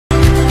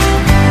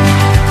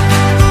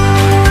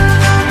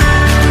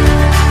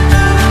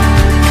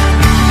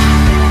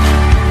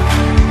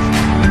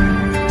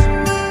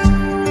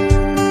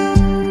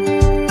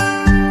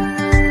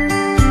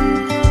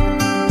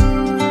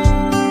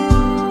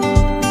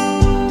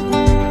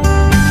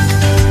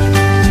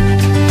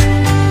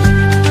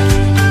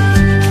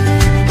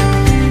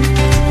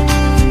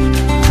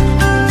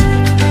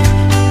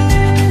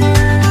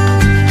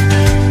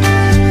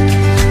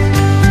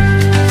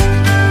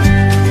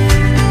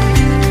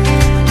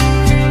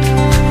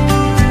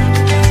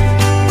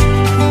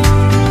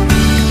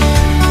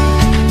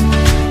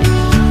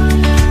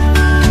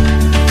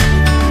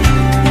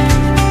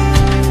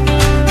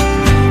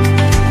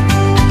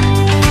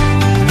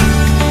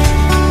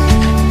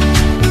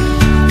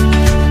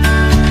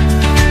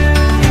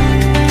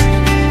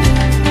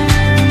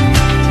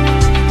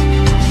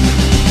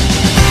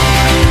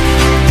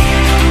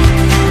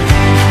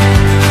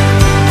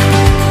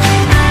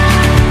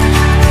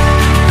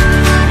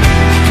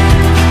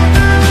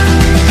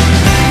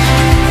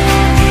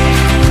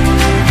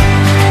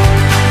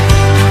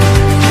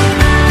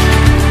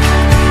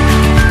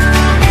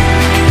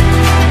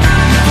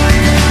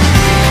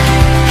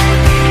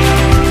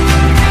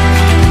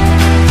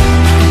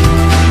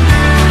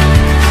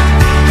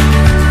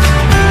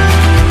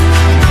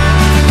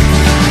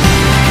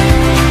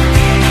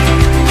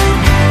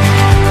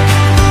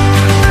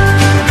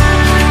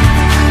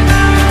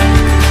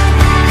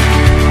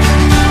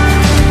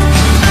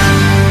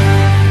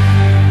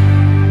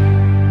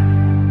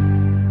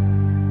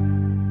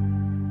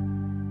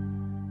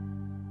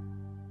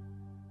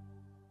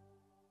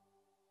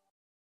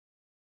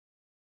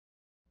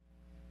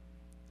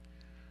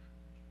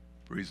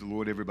Praise the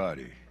Lord,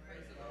 everybody.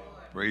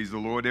 Praise the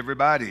Lord,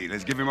 everybody.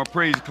 Let's give him a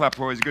praise clap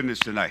for his goodness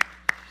tonight.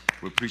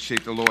 We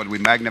appreciate the Lord. We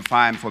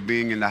magnify him for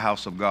being in the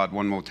house of God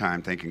one more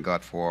time, thanking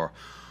God for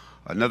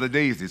another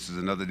day. This is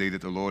another day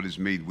that the Lord has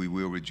made. We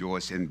will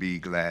rejoice and be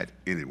glad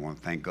in it. I want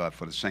to thank God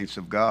for the saints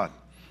of God.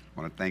 I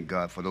want to thank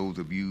God for those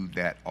of you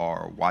that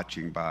are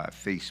watching by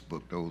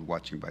Facebook, those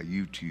watching by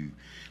YouTube,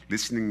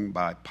 listening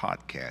by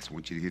podcast. I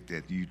want you to hit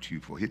that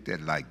YouTube or hit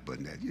that like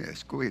button.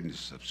 Yes, go ahead and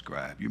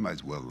subscribe. You might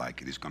as well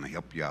like it. It's going to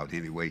help you out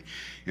anyway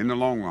in the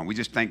long run. We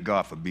just thank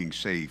God for being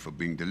saved, for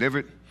being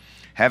delivered,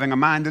 having a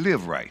mind to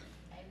live right.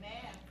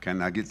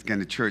 Amen. Can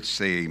the church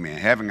say amen?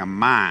 Having a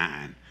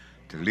mind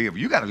to live.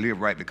 You got to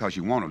live right because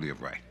you want to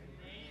live right.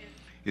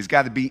 It's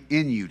got to be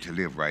in you to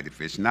live right. If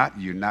it's not,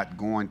 you're not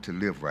going to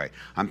live right.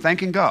 I'm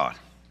thanking God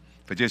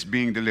for just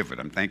being delivered.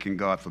 I'm thanking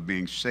God for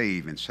being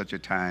saved in such a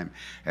time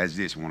as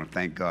this. I want to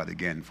thank God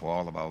again for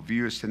all of our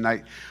viewers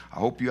tonight. I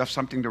hope you have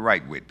something to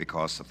write with,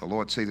 because if the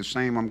Lord say the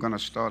same, I'm going to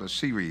start a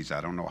series.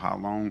 I don't know how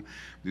long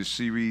this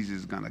series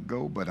is going to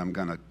go, but I'm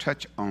going to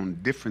touch on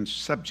different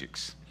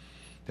subjects,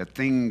 the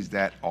things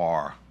that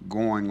are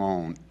going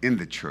on in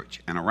the church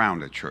and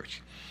around the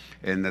church.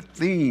 And the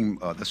theme,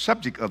 the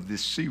subject of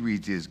this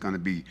series is going to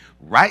be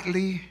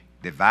rightly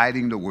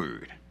dividing the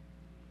word.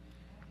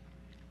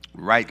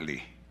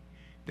 Rightly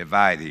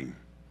dividing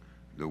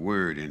the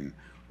word. And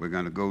we're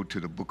going to go to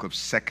the book of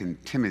 2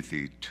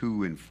 Timothy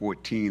 2 and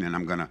 14. And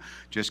I'm going to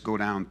just go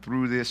down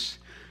through this.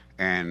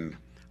 And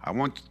I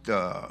want,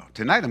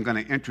 tonight I'm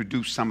going to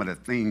introduce some of the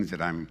things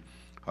that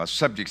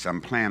subjects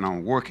I'm planning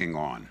on working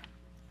on.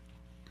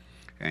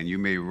 And you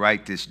may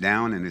write this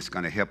down and it's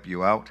going to help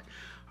you out.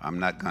 I'm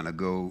not going to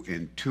go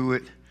into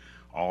it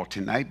all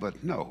tonight,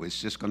 but no,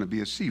 it's just going to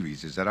be a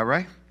series. Is that all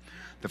right?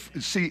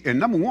 See, and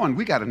number one,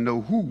 we got to know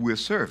who we're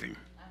serving.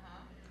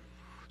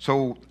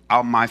 So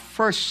my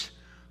first,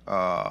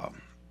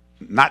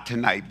 not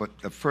tonight, but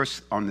the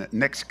first on the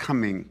next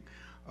coming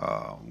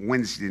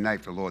Wednesday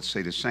night, the Lord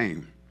say the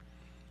same.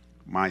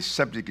 My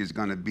subject is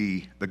going to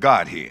be the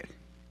Godhead.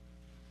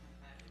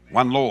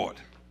 One Lord,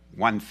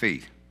 one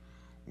faith,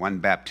 one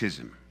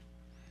baptism.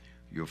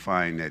 You'll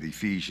find that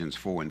Ephesians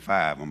 4 and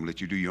 5. I'm going to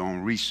let you do your own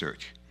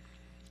research.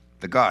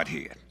 The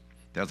Godhead.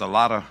 There's a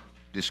lot of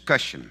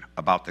discussion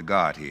about the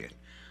Godhead.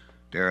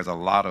 There's a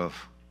lot of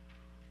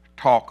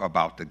talk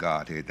about the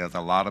Godhead. There's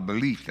a lot of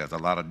belief. There's a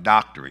lot of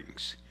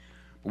doctrines.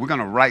 But we're going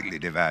to rightly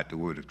divide the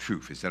word of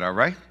truth. Is that all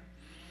right?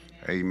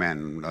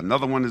 Amen.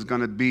 Another one is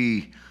going to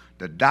be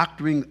the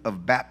doctrine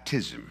of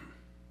baptism.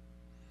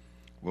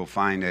 We'll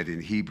find that in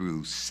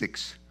Hebrews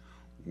 6,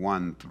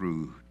 1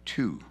 through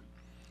 2.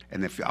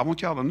 And I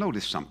want y'all to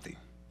notice something.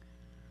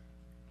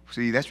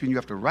 See, that's when you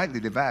have to rightly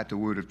divide the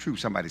word of truth.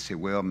 Somebody say,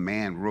 well,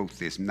 man wrote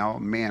this. No,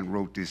 man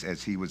wrote this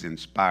as he was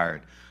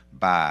inspired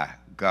by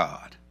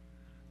God.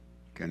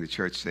 Can the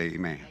church say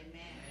amen?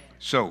 Amen.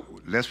 So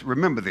let's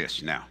remember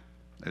this now.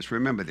 Let's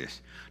remember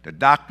this. The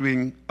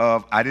doctrine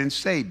of, I didn't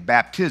say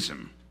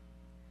baptism.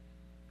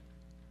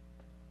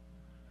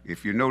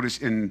 If you notice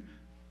in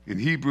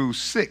Hebrews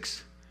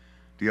 6,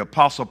 the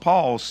Apostle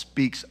Paul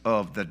speaks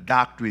of the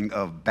doctrine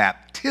of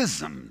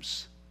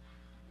baptisms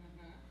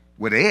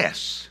with an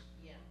S.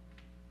 Yeah.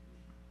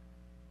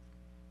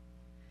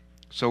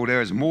 So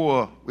there's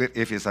more.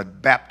 If it's a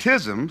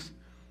baptism,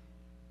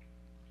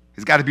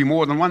 it's got to be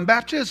more than one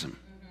baptism.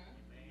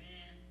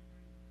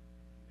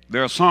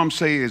 There are some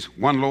say it's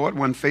one Lord,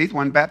 one faith,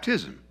 one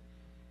baptism.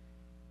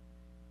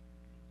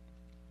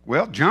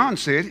 Well, John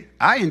said,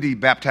 I indeed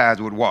baptize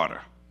with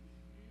water.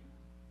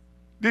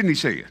 Didn't he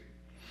say it?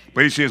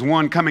 But he says,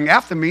 one coming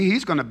after me,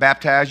 he's going to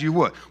baptize you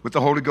what? With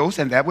the Holy Ghost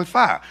and that with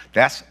fire.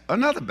 That's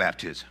another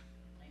baptism.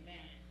 Amen.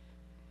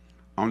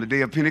 On the day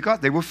of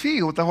Pentecost, they were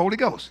filled with the Holy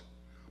Ghost.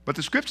 But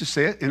the scripture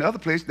said in other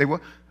places they were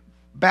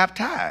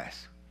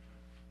baptized.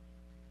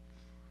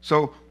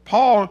 So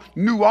Paul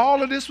knew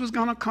all of this was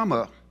going to come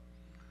up.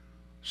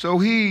 So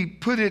he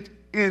put it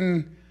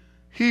in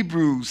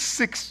Hebrews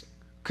 6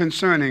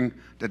 concerning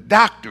the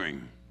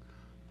doctrine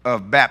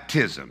of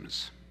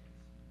baptisms.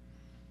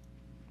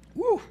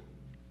 Woo.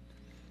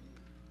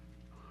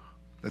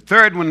 The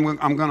third one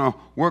I'm going to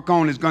work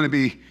on is going to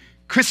be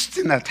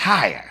Christian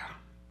attire.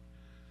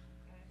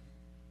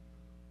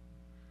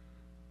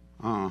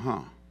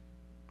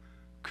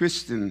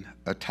 Christian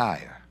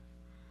attire.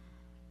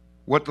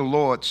 What the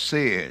Lord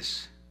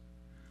says.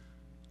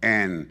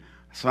 And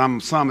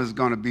some is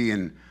going to be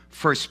in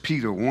 1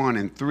 Peter 1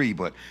 and 3,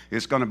 but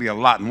it's going to be a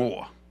lot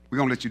more. We're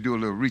going to let you do a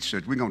little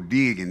research. We're going to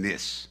dig in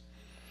this.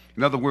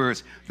 In other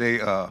words,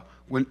 I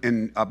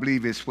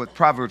believe it's what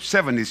Proverbs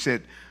 7, they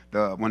said,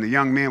 when the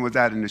young man was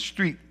out in the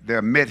street,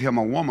 there met him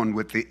a woman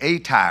with the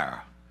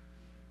attire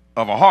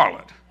of a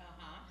harlot.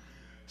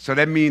 So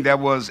that means there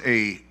was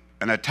an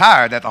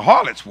attire that the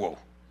harlots wore.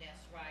 That's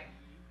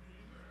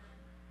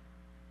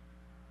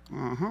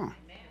right.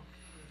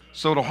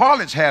 So the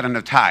harlots had an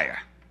attire.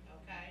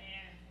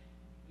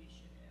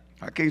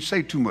 I can't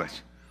say too much.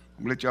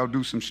 I'm going to let y'all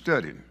do some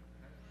studying.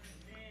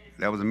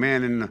 There was a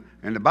man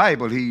in the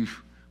Bible, he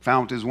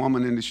found this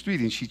woman in the street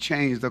and she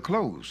changed her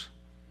clothes.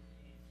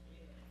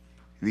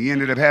 And he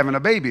ended up having a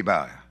baby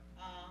by her.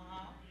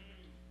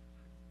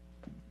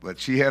 But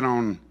she had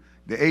on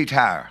the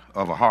attire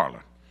of a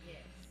harlot.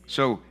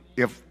 So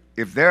if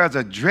there's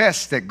a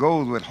dress that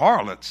goes with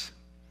harlots,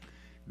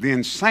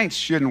 then saints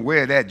shouldn't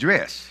wear that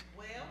dress.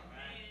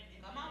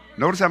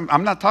 Notice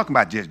I'm not talking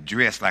about just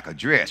dress like a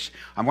dress.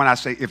 And when I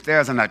say if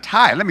there's an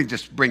attire, let me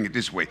just bring it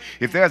this way.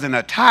 If there's an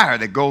attire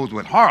that goes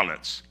with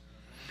harlots,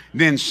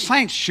 then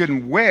saints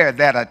shouldn't wear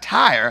that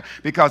attire,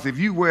 because if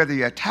you wear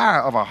the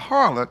attire of a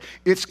harlot,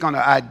 it's going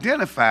to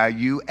identify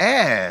you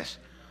as.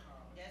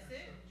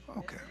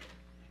 Okay.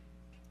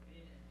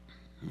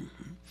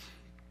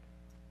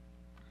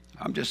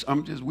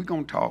 We're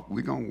going to talk.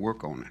 We're going to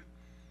work on it.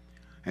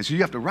 And so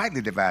you have to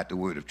rightly divide the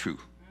word of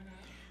truth.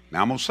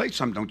 Now, I'm going to say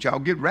something. Don't y'all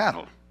get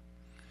rattled.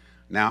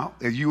 Now,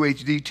 at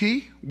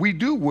UHDT, we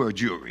do wear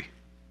jewelry.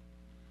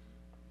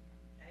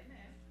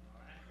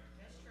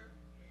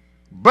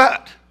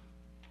 But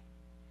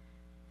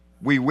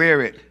we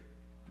wear it,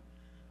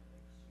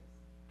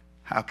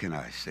 how can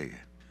I say it?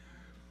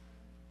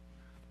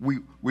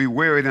 We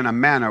wear it in a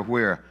manner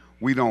where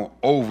we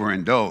don't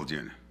overindulge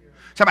in it.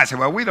 Somebody say,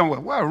 well, we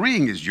don't, well, a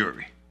ring is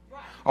jewelry.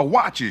 A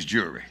watch is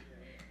jewelry.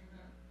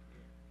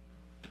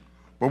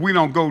 But we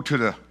don't go to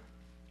the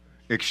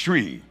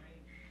extreme.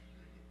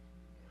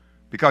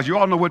 Because you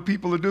all know what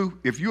people will do.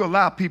 If you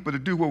allow people to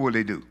do, what will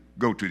they do?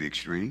 Go to the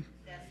extreme.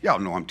 Y'all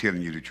know I'm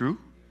telling you the truth.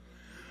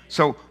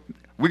 So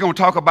we're going to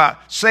talk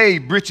about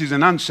saved breeches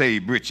and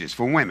unsaved breeches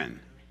for women.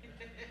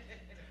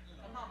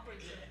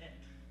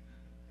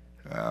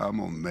 I'm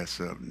going to mess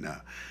up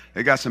now.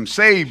 They got some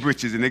saved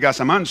breeches and they got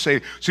some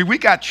unsaved. See, we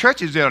got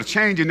churches that are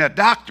changing their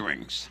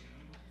doctrines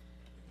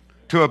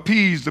to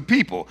appease the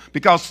people,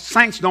 because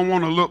saints don't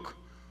want to look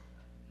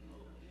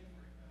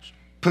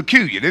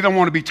peculiar. They don't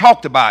want to be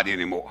talked about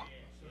anymore.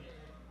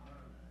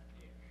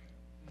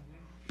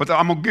 But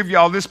I'm going to give you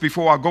all this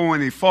before I go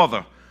any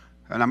further.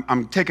 And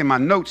I'm taking my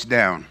notes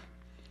down.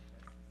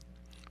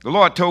 The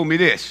Lord told me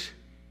this.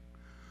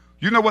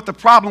 You know what the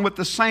problem with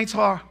the saints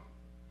are?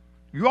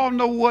 You all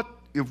know what?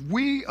 If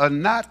we are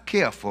not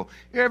careful,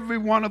 every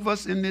one of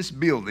us in this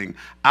building,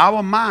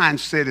 our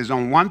mindset is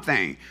on one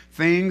thing.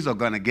 Things are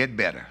going to get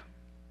better.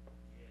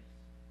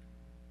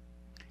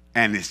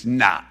 And it's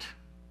not.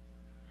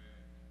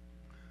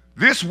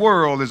 This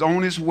world is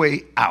on its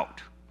way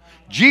out.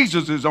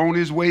 Jesus is on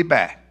his way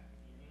back.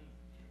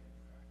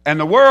 And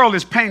the world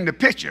is painting the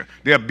picture.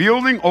 They're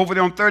building over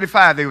there on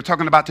 35. They were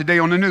talking about today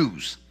on the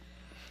news.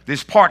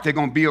 This park they're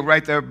going to build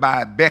right there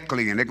by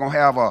Beckley, and they're going to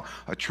have a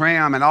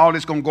tram, and all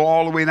this going to go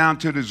all the way down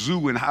to the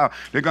zoo, and how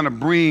they're going to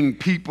bring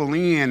people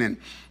in. And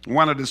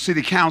one of the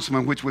city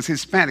councilmen, which was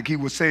Hispanic, he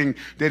was saying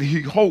that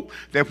he hoped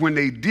that when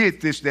they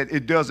did this, that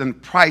it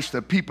doesn't price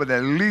the people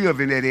that live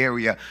in that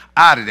area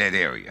out of that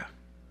area.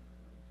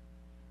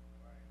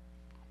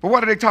 But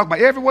what are they talking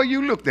about? Everywhere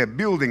you look, they're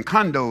building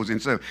condos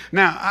and stuff.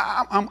 Now,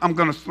 I'm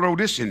going to throw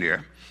this in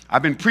there.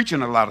 I've been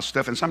preaching a lot of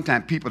stuff, and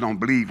sometimes people don't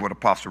believe what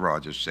Apostle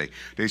Rogers say.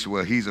 They say,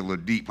 well, he's a little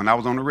deep. When I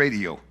was on the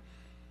radio,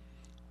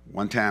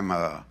 one time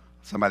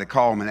somebody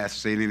called me and asked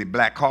to say any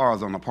black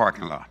cars on the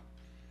parking lot.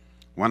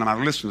 One of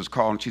my listeners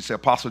called, and she said,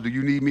 Apostle, do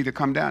you need me to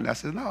come down? I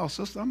said, no,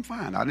 sister, I'm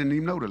fine. I didn't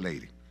even know the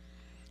lady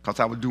because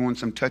I was doing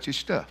some touchy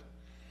stuff.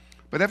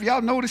 But have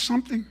y'all noticed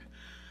something?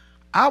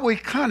 Our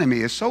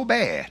economy is so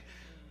bad.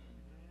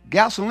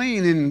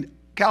 Gasoline in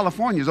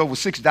California is over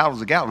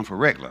 $6 a gallon for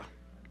regular.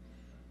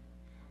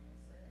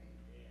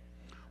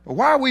 But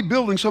why are we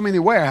building so many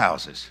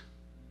warehouses?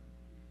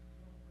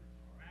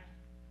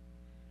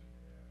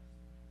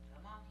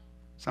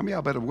 Some of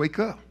y'all better wake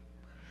up.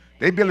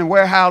 They're building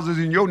warehouses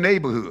in your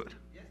neighborhood.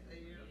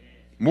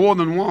 More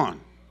than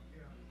one.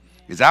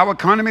 Is our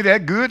economy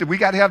that good that we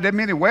got to have that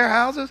many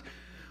warehouses?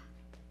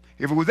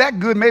 If it was that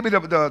good, maybe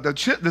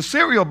the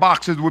cereal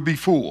boxes would be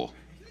full.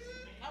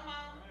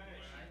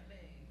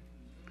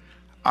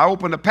 I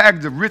opened a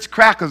package of Ritz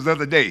crackers the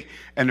other day,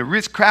 and the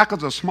Ritz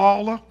crackers are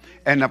smaller,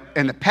 and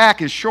the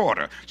pack is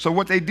shorter. So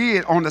what they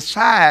did on the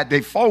side,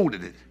 they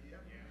folded it.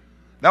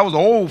 That was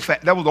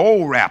the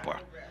old wrapper.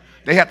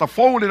 They had to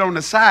fold it on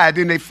the side,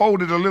 then they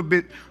folded a little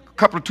bit,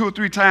 two or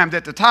three times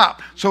at the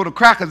top, so the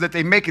crackers that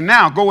they're making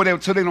now go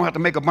there so they don't have to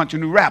make a bunch of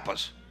new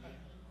wrappers.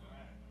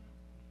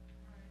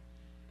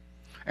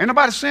 Ain't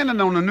nobody saying it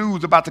on the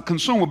news about the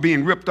consumer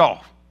being ripped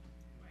off.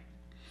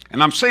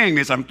 And I'm saying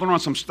this, I'm throwing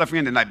some stuff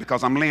in tonight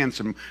because I'm laying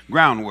some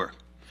groundwork.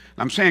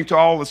 I'm saying to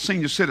all the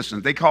senior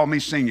citizens, they call me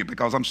senior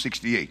because I'm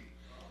 68.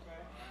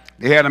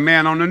 They had a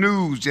man on the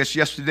news just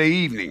yesterday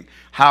evening,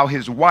 how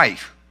his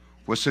wife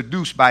was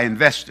seduced by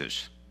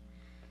investors.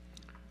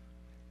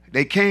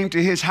 They came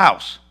to his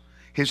house.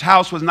 His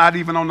house was not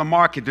even on the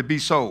market to be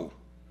sold.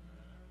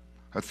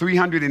 A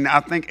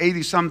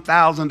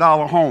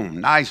 $380,000 home,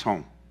 nice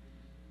home.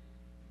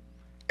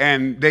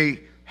 And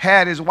they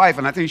had his wife,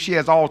 and I think she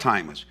has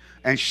Alzheimer's.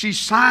 And she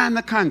signed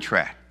the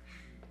contract.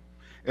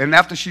 And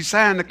after she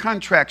signed the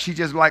contract, she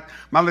just like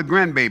my little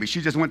grandbaby,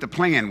 she just went to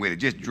playing with it,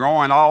 just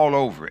drawing all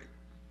over it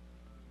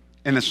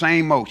in the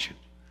same motion.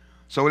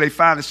 So they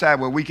finally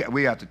decided, well, we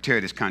have to tear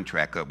this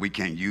contract up. We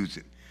can't use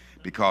it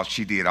because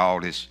she did all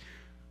this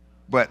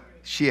but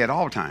she had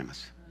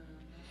Alzheimer's.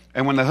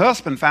 And when the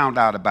husband found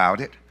out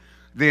about it,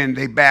 then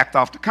they backed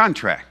off the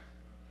contract.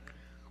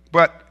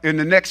 But in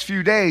the next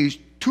few days,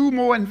 2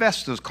 more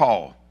investors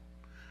called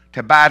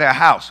to buy their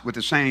house with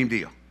the same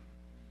deal.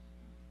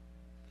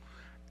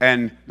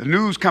 And the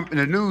news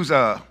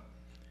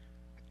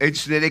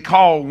agency, they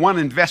called one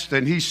investor,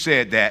 and he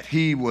said that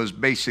he was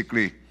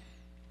basically,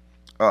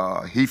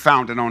 he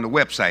found it on the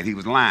website. He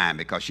was lying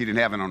because she didn't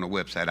have it on the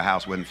website. The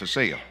house wasn't for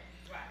sale.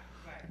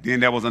 Then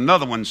there was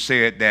another one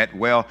said that,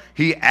 well,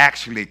 he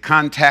actually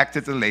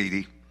contacted the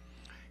lady,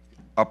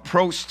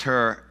 approached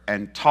her,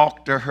 and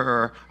talked to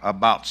her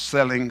about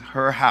selling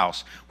her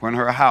house when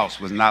her house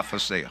was not for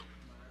sale.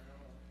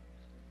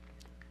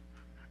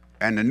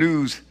 And the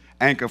news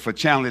anchor for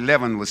Channel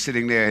 11 was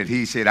sitting there, and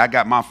he said, I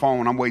got my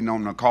phone, I'm waiting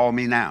on them to call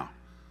me now,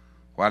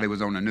 while he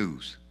was on the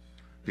news.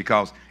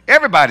 Because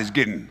everybody's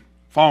getting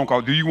phone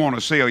calls, do you want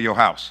to sell your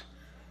house?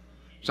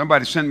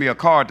 Somebody sent me a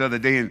card the other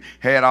day and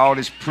had all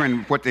this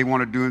print, what they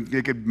want to do, and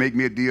they could make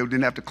me a deal,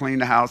 didn't have to clean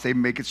the house, they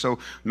make it so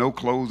no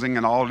closing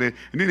and all that.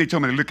 And then they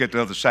told me to look at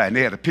the other side, and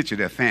they had a picture of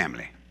their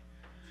family.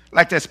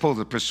 Like that's supposed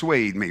to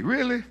persuade me.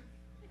 Really?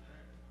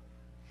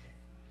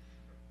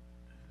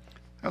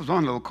 That was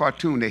one little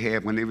cartoon they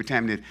had when every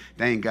time the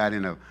thing got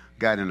in a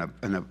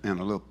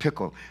little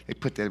pickle, they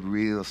put that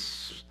real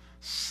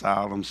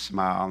solemn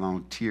smile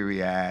on,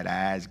 teary-eyed,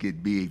 eyes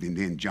get big, and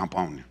then jump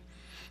on them.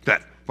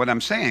 But what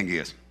I'm saying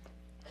is,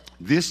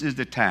 this is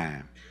the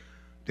time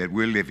that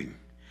we're living.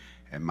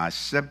 And my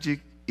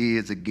subject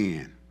is,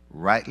 again,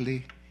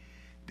 rightly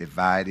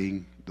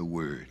dividing the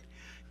word.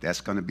 That's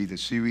going to be the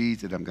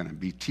series that I'm going to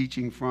be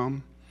teaching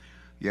from.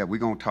 Yeah, we're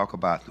going to talk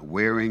about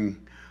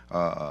wearing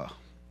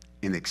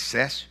in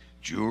excess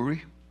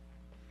jewelry.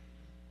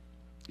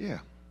 Yeah.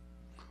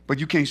 But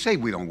you can't say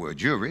we don't wear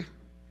jewelry.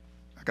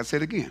 Like I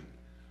said again,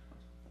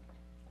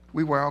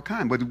 we wear all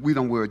kinds, but we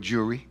don't wear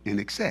jewelry in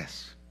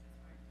excess.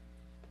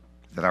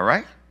 Is that all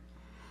right?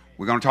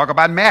 We're going to talk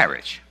about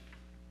marriage.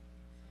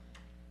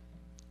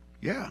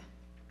 Yeah.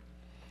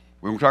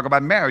 We're going to talk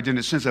about marriage in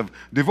the sense of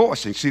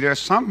divorcing. See, there's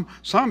some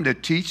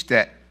that teach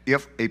that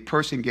if a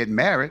person get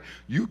married,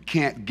 you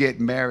can't get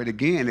married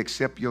again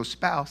except your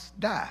spouse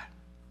die.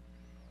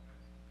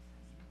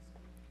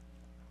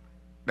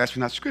 That's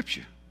not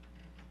scripture.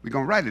 We're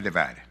going to rightly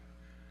divide it.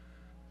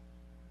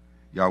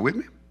 Y'all with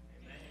me?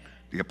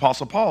 The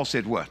Apostle Paul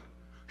said what?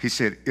 He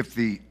said,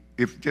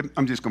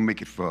 I'm just going to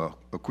make it for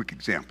a quick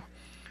example.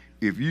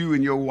 If you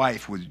and your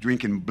wife was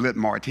drinking blood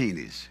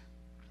martinis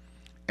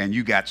and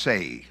you got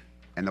saved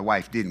and the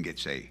wife didn't get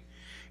saved,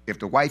 if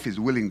the wife is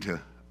willing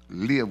to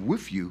live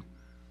with you,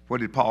 what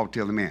did Paul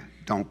tell the man?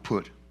 Don't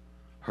put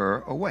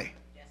her away.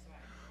 That's right.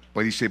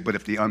 But he said, but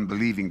if the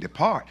unbelieving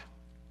depart,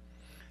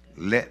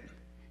 let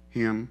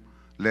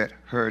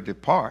her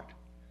depart.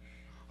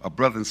 A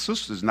brother and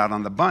sister is not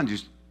under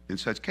bondage in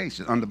such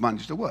cases. Under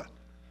bondage to what?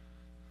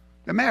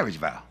 The marriage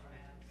vow.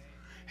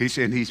 He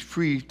said he's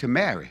free to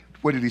marry.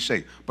 What did he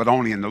say? But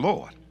only in the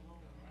Lord.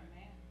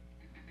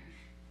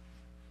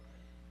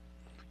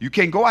 You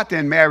can't go out there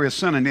and marry a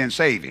son and then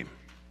save him.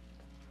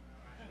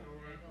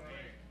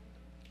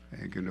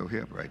 I ain't getting no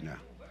help right now.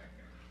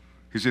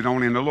 He said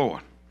only in the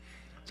Lord.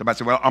 Somebody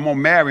said, well, I'm going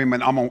to marry him,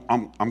 and I'm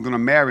going to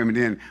marry him, and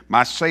then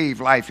my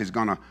saved life is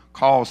going to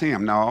cause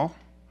him. No.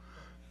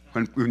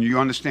 When you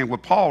understand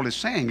what Paul is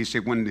saying, he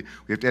said,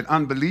 if that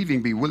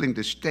unbelieving be willing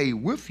to stay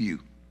with you,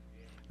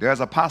 there's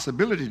a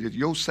possibility that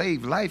your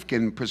saved life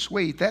can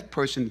persuade that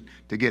person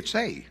to get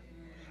saved,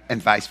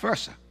 and vice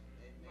versa.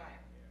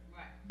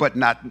 But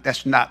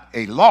that's not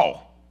a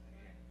law.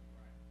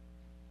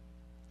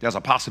 There's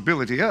a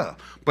possibility of.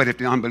 But if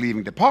the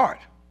unbelieving depart,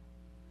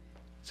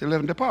 so let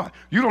them depart.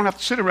 You don't have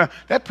to sit around.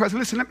 That person,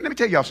 listen, let me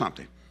tell y'all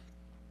something.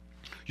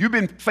 You've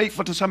been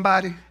faithful to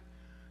somebody.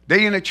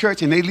 They in the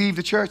church and they leave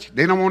the church.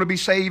 They don't want to be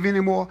saved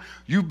anymore.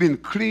 You've been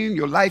clean.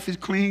 Your life is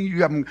clean.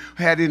 You haven't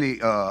had any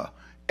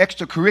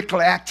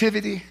extracurricular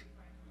activity.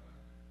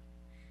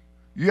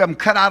 You haven't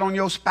cut out on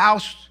your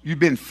spouse. You've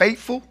been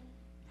faithful.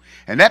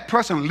 And that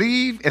person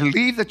leave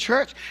the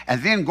church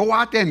and then go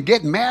out there and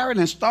get married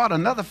and start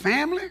another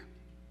family.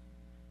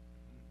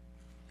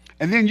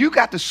 And then you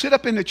got to sit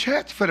up in the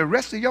church for the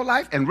rest of your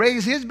life and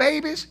raise his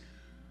babies.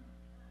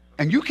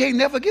 And you can't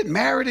never get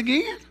married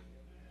again.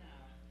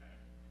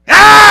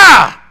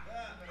 Ah!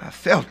 I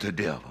felt the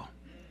devil.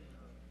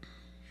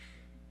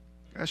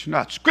 That's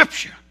not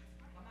scripture.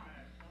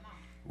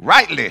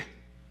 Rightly,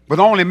 but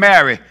only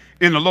marry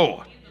in the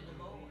Lord.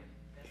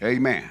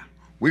 Amen.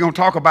 We're going to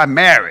talk about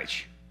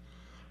marriage.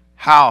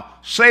 How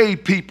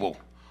saved people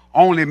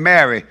only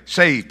marry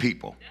saved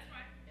people.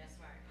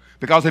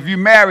 Because if you're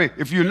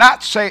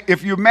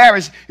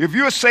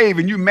saved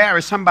and you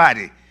marry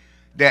somebody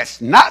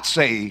that's not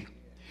saved,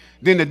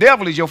 then the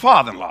devil is your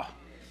father-in-law.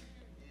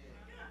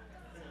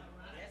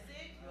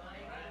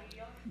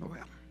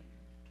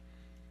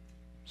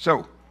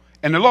 So,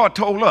 and the Lord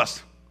told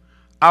us,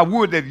 I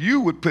would that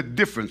you would put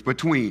difference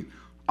between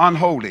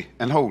unholy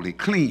and holy,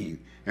 clean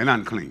and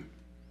unclean.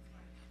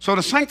 So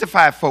the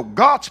sanctified folk,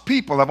 God's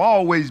people, have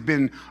always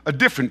been a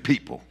different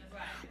people.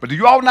 But do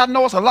you all not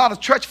notice a lot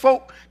of church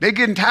folk, they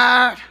getting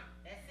tired?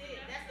 That's it.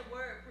 That's the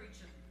word,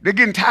 preacher. They're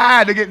getting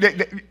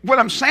tired. What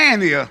I'm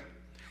saying is,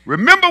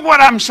 remember what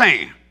I'm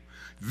saying.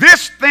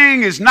 This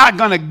thing is not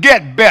going to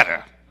get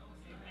better.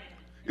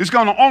 It's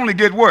going to only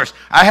get worse.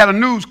 I had a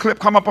news clip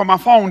come up on my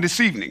phone this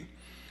evening.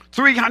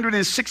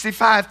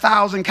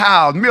 365,000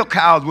 cows, milk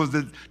cows, was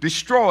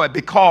destroyed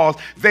because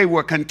they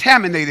were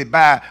contaminated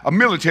by a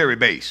military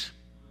base.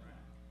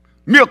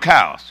 Milk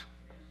cows.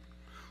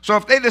 So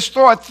if they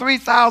destroyed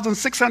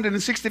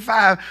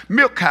 3,665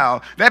 milk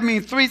cows, that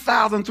means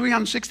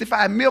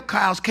 3,365 milk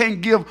cows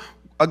can't give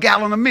a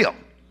gallon of milk.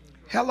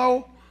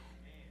 Hello?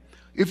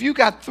 If you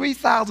got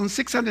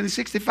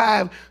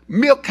 3,665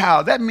 milk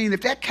cows, that means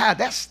if that cow,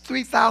 that's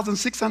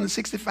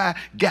 3,665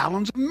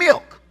 gallons of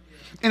milk.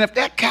 And if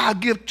that cow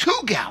gives 2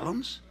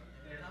 gallons,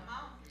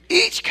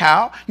 each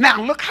cow,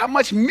 now look how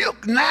much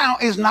milk now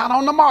is not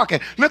on the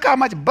market. Look how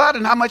much butter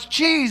and how much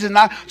cheese is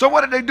not. So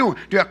what are they doing?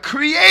 They're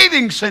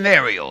creating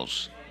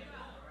scenarios.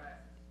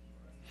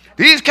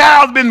 These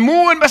cows have been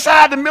mooing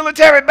beside the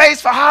military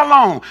base for how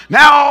long?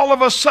 Now all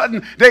of a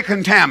sudden they're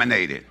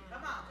contaminated.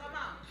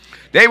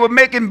 They were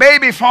making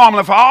baby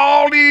formula for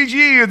all these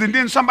years, and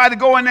then somebody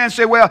go in there and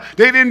say, well,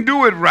 they didn't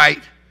do it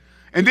right.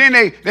 And then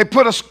they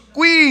put a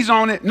squeeze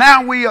on it.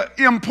 Now we are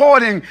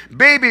importing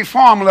baby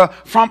formula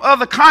from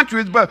other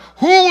countries, but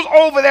who's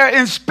over there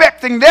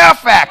inspecting their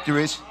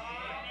factories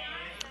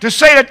to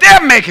say that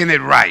they're making it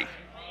right?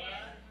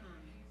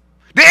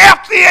 The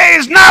FDA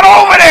is not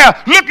over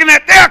there looking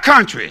at their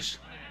countries.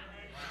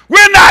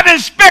 We're not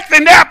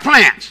inspecting their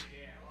plants.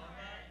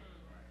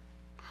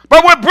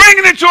 But we're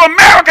bringing it to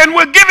America and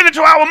we're giving it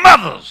to our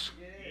mothers.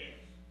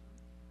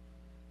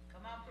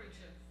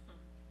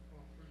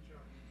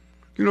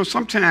 You know,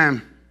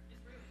 sometimes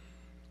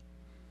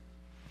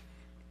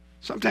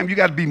you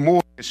got to be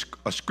more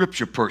a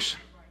scripture person.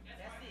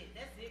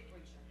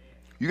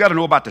 You got to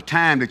know about the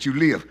time that you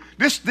live.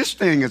 This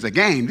thing is a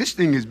game. This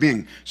thing is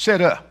being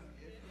set up.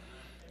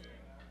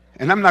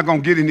 And I'm not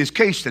going to get in this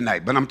case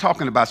tonight, but I'm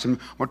talking about some,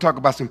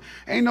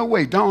 ain't no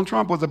way Donald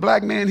Trump was a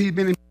black man. He'd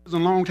been in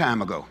prison a long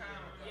time ago.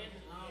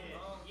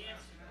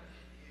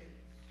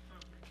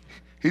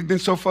 He's been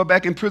so far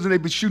back in prison,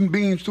 they've been shooting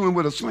beams to him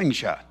with a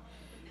slingshot.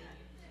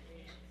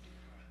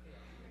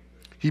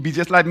 He'd be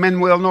just like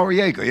Manuel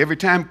Noriega. Every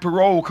time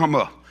parole come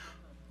up,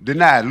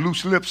 denied,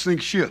 loose lips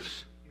sink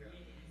ships.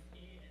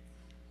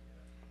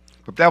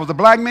 But if that was a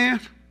black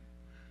man,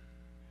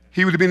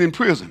 he would have been in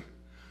prison.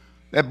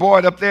 That boy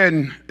up there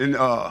in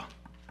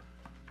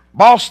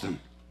Boston,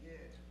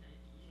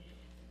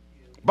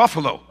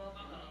 Buffalo,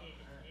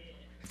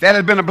 if that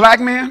had been a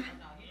black man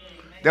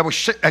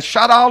that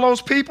shot all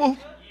those people,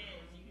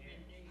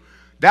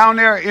 down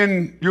there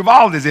in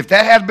Uvalde, if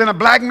that had been a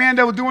black man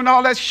that was doing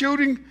all that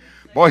shooting,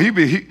 boy,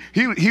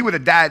 he would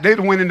have died. They'd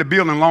have went in the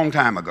building a long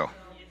time ago.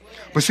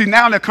 But see,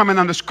 now they're coming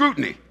under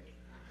scrutiny.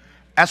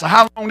 As to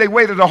how long they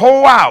waited, a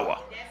whole hour.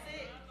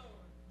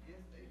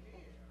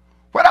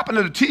 What happened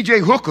to the T.J.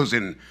 Hookers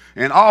and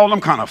all them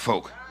kind of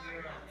folk?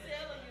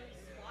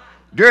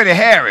 Dirty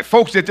Harry,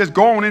 folks that just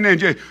go on in there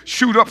and just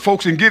shoot up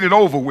folks and get it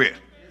over with.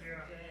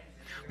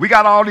 We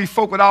got all these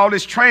folk with all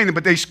this training,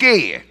 but they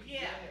scared.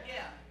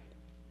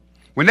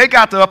 When they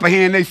got the upper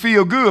hand, they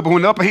feel good, but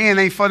when the upper hand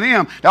ain't for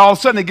them, all of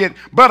a sudden they get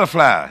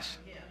butterflies.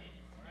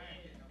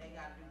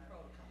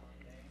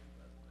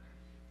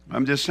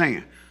 I'm just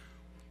saying.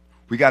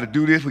 We got to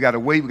do this. We got to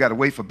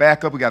wait for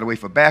backup. We got to wait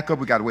for backup.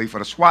 We got to wait for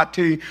the SWAT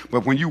team.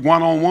 But when you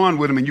one-on-one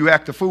with them and you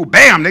act a fool,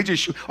 bam, they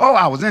just shoot. Oh,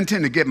 I was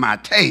intending to get my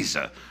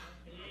taser.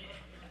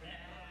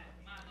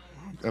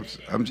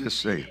 I'm just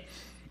saying.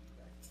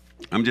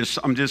 I'm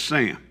just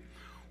saying.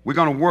 We're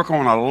going to work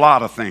on a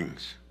lot of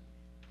things.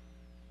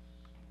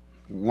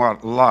 A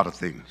lot of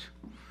things.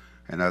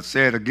 And I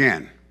say it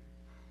again.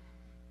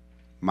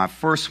 My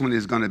first one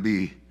is going to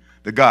be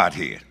the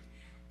Godhead.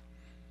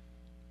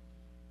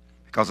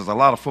 Because there's a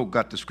lot of folk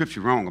got the scripture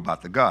wrong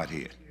about the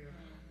Godhead.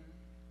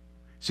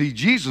 See,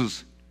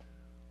 Jesus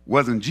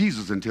wasn't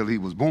Jesus until he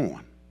was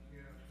born.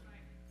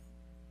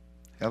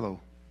 Hello.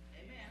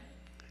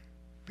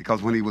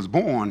 Because when he was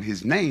born,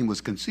 his name was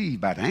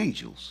conceived by the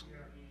angels.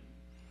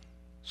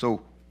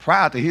 So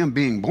prior to him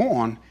being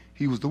born,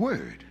 he was the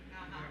Word.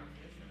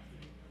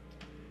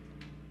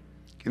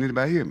 Can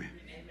anybody hear me?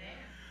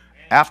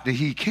 After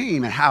he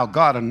came and how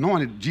God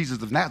anointed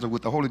Jesus of Nazareth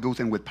with the Holy Ghost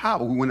and with power,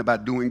 who went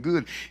about doing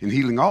good and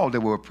healing all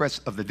that were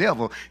oppressed of the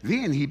devil,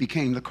 then he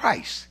became the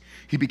Christ.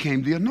 He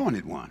became the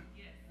anointed one.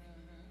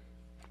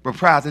 But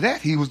prior to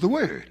that, he was the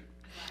Word.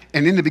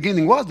 And in the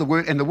beginning was the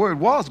Word, and the Word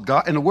was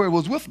God, and the Word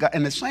was with God,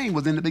 and the same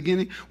was in the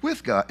beginning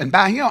with God. And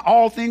by him,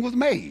 all things was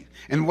made.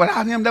 And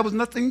without him, there was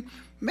nothing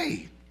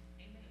made.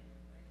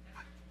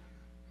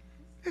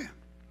 Yeah.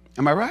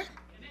 Am I right?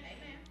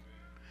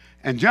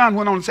 And John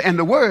went on to say, and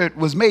the Word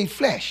was made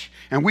flesh,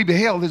 and we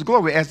beheld his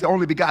glory as the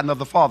only begotten of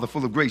the Father,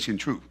 full of grace and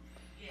truth.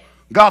 Yes.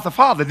 God the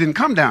Father didn't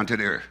come down to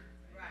the earth.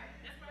 Right.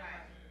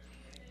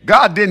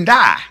 God didn't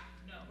die.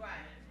 No.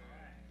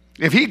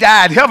 If he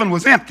died, heaven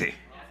was empty.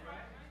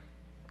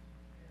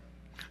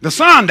 The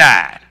Son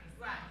died.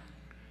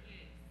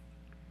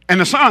 And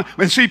the Son,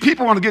 and see,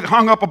 people want to get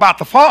hung up about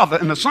the Father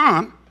and the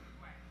Son.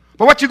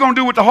 But what you going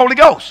to do with the Holy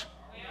Ghost?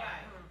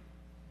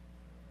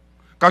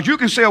 Because you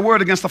can say a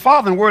word against the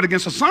Father and a word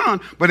against the Son,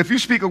 but if you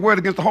speak a word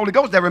against the Holy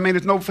Ghost, there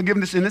remaineth no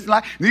forgiveness in this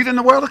life, neither in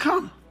the world to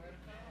come.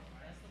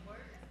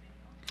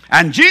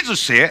 And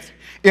Jesus said,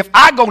 if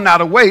I go not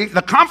away,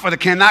 the Comforter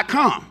cannot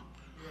come.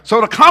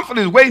 So the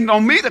Comforter is waiting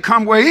on me to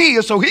come where he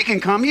is so he can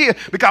come here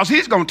because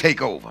he's going to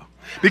take over.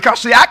 Because,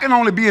 see, I can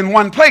only be in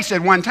one place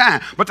at one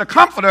time, but the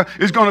Comforter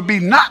is going to be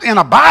not in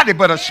a body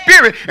but a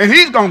spirit, and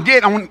he's going to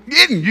get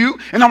in you.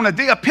 And on the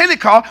day of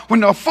Pentecost, when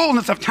the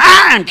fullness of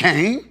time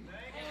came,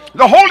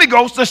 the Holy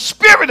Ghost, the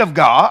Spirit of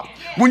God,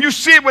 when you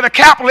see it with a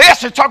capital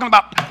S, it's talking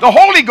about the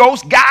Holy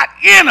Ghost got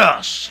in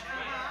us.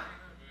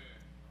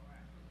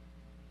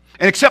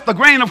 And except the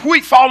grain of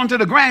wheat fall into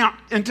the ground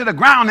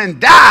and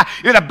die,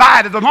 it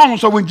abideth alone.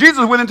 So when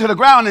Jesus went into the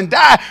ground and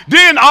died,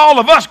 then all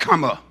of us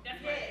come up.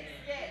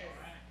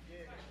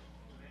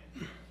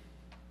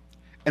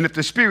 And if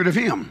the Spirit of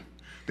him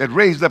that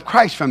raised up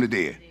Christ from the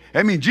dead,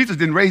 that means Jesus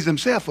didn't raise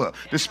himself up.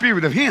 The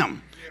Spirit of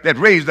him that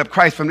raised up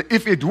Christ from the dead,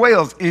 if it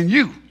dwells in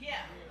you.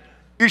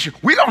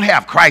 We don't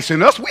have Christ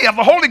in us. We have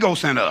the Holy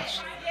Ghost in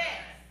us.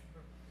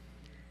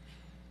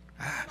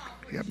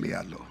 Help me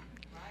out, Lord.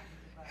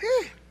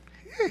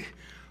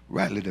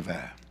 Rightly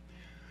divide.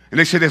 And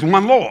they said, there's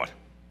one Lord.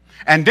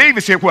 And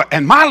David said, what?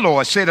 And my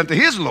Lord said unto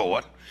his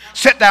Lord,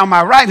 set down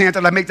my right hand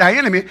till I make thy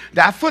enemy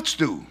thy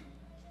footstool.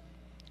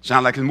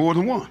 Sound like it's more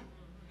than one.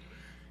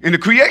 In the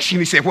creation,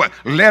 he said, what?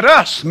 Let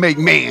us make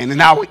man. And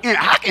now,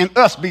 how can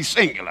us be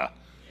singular?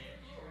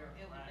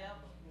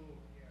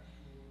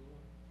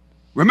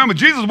 Remember,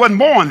 Jesus wasn't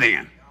born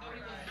then.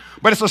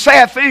 But it's a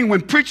sad thing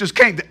when preachers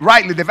can't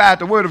rightly divide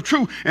the word of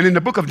truth. And in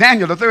the book of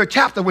Daniel, the 3rd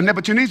chapter, when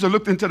Nebuchadnezzar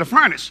looked into the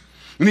furnace,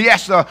 and he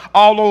asked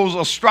all those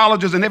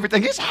astrologers and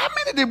everything, he said, how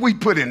many did we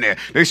put in there?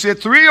 They said,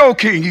 3, O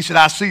king. He said,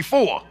 I see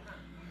 4.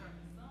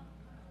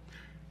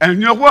 And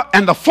you know what?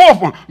 And the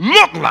 4th one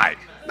looked like,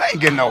 they ain't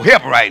getting no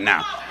help right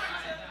now.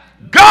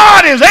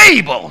 God is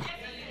able,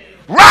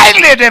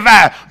 rightly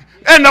divide.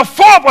 And the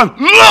 4th one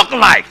looked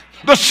like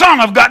the Son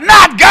of God.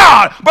 Not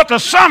God, but the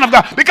Son of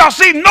God. Because,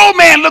 see, no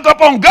man look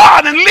up on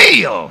God and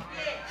live.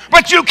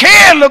 But you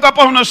can look up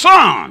on the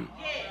Son.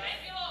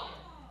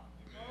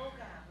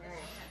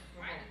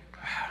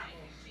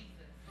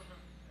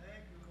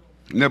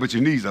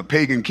 Nebuchadnezzar, a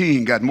pagan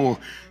king, got more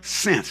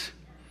sense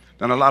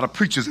than a lot of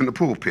preachers in the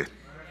pulpit.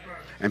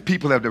 And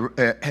people have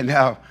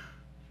now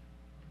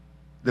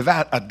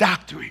divided a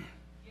doctrine.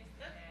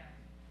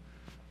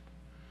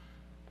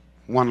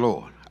 One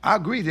Lord. I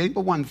agree, there ain't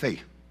but one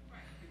faith.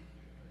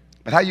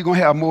 But how you going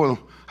to have more,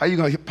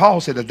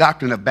 Paul said the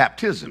doctrine of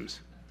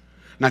baptisms.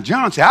 Now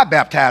John said, I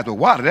baptize with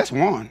water, that's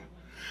one.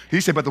 He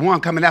said, but the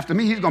one coming after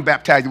me, he's going to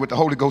baptize you with the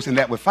Holy Ghost and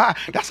that with fire.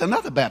 That's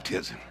another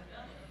baptism.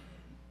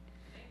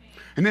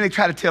 And then they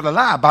try to tell a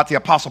lie about the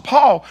Apostle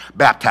Paul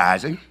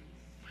baptizing.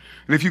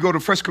 And if you go to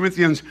 1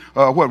 Corinthians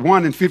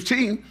 1 and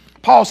 15,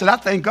 Paul said, I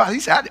thank God. He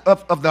said,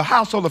 of the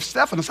household of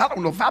Stephanus, I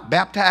don't know if I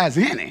baptize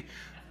any.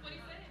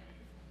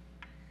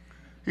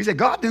 He said,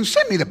 God didn't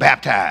send me to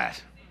baptize.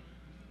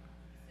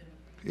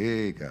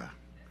 Hey, God.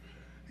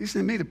 He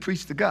sent me to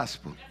preach the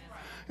gospel.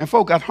 And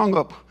folk got hung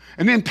up.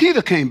 And then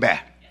Peter came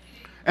back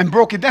and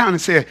broke it down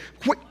and said,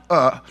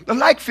 the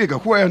like figure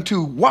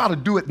whereunto water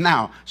doeth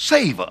now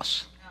save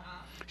us.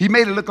 He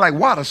made it look like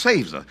water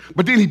saves us.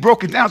 But then he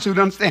broke it down so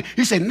we understand.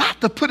 He said, not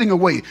the putting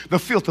away the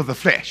filth of the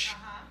flesh,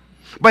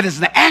 but it's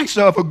the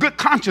answer of a good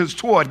conscience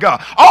toward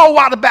God. All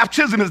water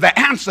baptism is the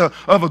answer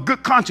of a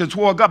good conscience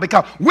toward God,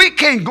 because we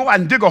can't go out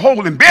and dig a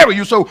hole and bury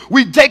you, so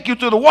we take you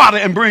to the water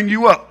and bring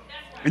you up,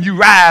 and you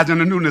rise in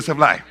the newness of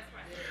life.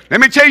 Let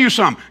me tell you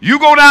something. You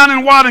go down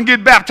in water and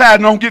get baptized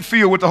and don't get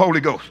filled with the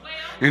Holy Ghost.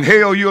 In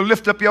hell, you'll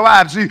lift up your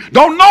eyes. See,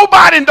 don't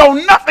nobody,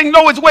 don't nothing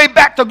know its way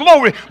back to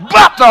glory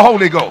but the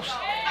Holy Ghost.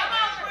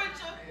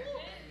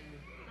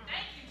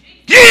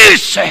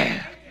 Yes,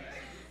 sir.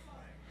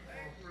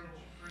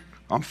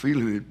 I'm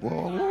feeling it,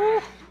 boy.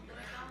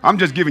 I'm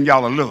just giving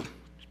y'all a little.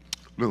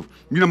 You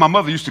know, my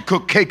mother used to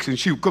cook cakes, and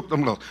she would cook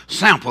them little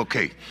sample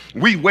cake.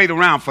 We wait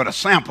around for the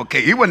sample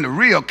cake. It wasn't the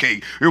real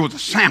cake. It was the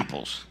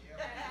samples.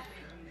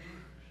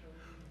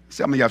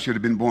 Some of y'all should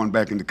have been born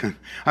back in the country.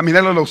 I mean,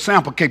 that little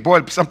sample cake,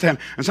 boy, sometimes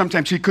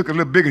she'd cook it a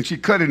little bigger, and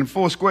she'd cut it in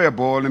 4 square,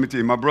 boy. Let me tell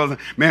you, my brother,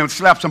 man, would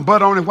slap some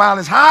butter on it while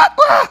it's hot.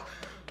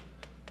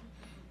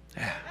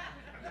 Yeah.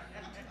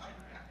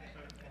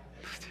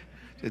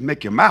 Just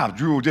make your mouth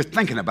drool just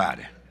thinking about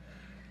it.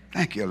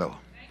 Thank you, Lord.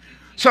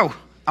 So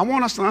I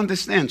want us to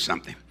understand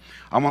something.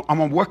 I'm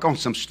going to work on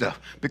some stuff.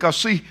 Because,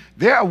 see,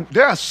 there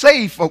are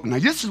saved folk. Now,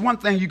 this is one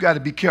thing you got to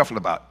be careful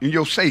about in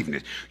your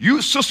savedness.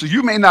 You, sister,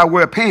 you may not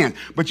wear pants,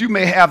 but you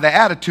may have the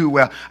attitude,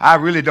 well, I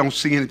really don't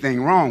see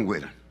anything wrong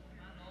with it.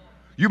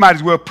 You might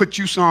as well put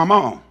you some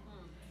on.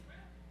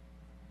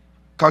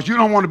 Because you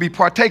don't want to be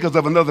partakers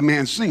of another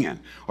man's sin.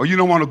 Or you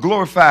don't want to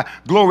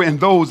glory in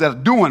those that are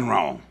doing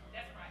wrong.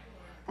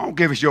 I don't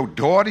care if it's your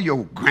daughter,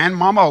 your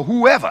grandmama, or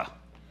whoever.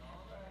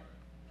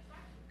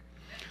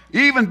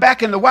 Even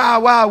back in the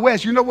wild, wild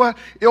west, you know what?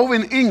 Over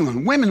in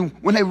England, women,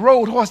 when they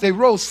rode horse, they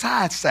rode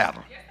side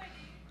saddle.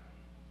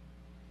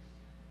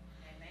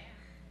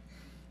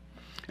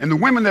 And the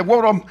women that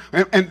rode them,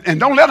 and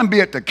don't let them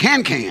be at the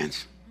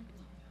can-cans.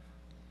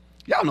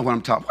 Y'all know what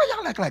I'm talking about. Well,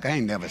 y'all act like I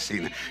ain't never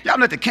seen it. Y'all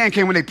know at the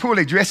can-can when they pull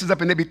their dresses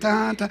up and they be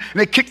and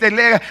they kick their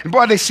leg, and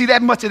boy, they see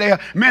that much of their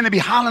men, they be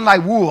hollering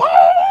like wool.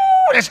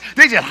 Oh,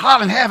 they just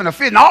hollering, having a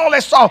fit, and all they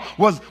saw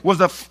was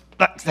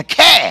the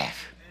calf.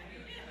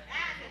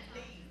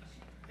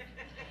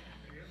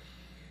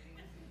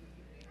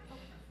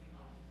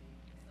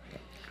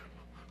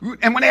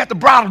 And when they had the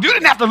bridle, you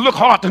didn't have to look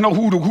hard to know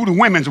who the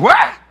women's were.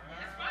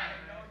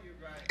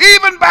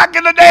 Even back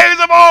in the days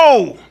of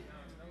old.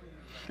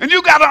 And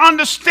you got to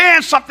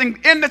understand something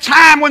in the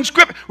time when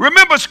Scripture,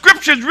 remember,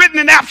 Scripture is written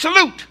in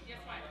absolute.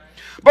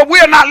 But we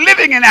are not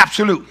living in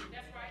absolute.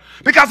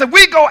 Because if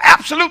we go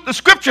absolute to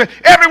Scripture,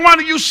 every one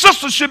of you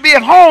sisters should be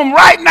at home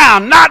right now,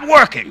 not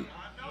working.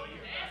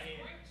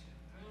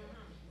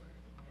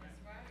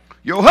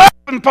 Your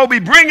husband's supposed to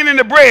be bringing in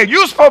the bread.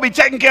 You're supposed to be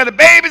taking care of the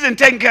babies and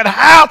taking care of the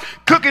house,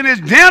 cooking his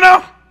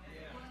dinner,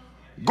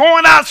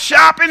 going out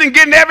shopping and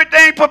getting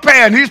everything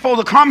prepared. And he's supposed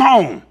to come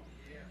home,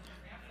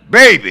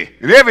 baby,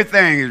 and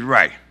everything is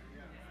right.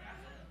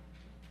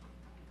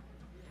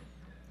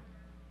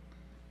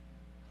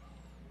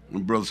 My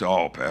brother said,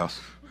 oh,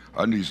 Pastor,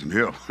 I need some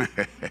help.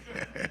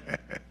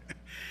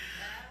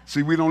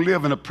 See, we don't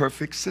live in a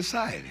perfect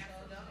society.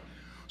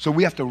 So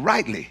we have to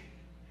rightly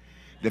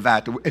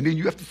divide the word. And then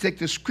you have to take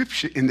the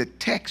Scripture in the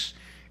text,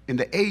 in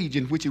the age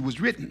in which it was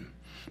written.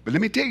 But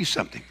let me tell you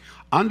something.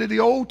 Under the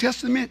Old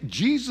Testament,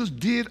 Jesus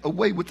did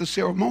away with the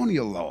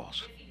ceremonial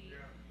laws.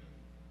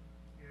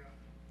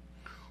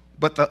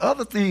 But the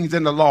other things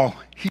in the law,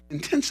 he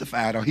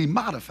intensified or he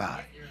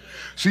modified.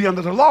 See,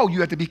 under the law,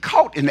 you have to be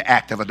caught in the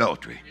act of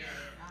adultery.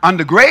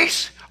 Under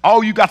grace,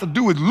 all you got to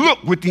do is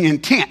look with the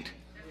intent.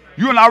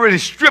 You done already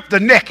stripped her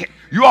naked.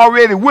 You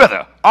already with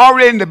her,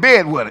 already in the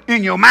bed with her,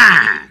 in your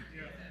mind.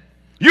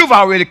 You've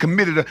already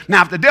committed her.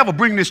 Now, if the devil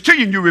bring this to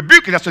you and you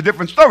rebuke it, that's a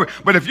different story.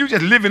 But if you're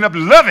just living up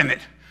loving it,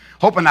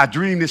 hoping I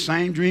dream this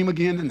same dream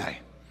again tonight.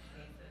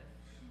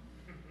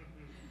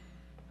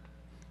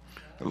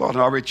 The Lord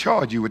already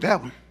charged you with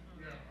that one.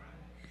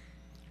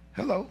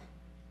 Hello.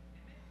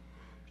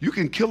 You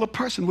can kill a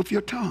person with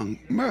your tongue,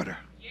 murder.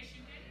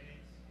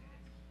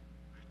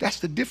 That's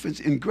the difference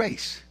in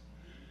grace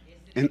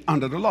and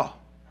under the law.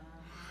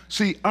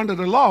 See, under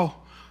the law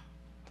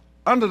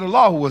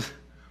was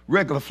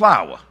regular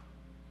flour.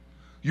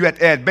 You had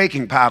to add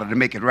baking powder to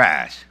make it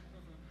rise.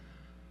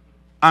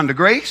 Under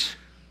grace,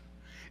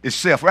 it's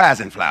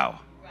self-rising flour.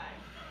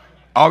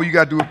 All you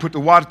got to do is put the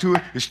water to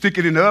it and stick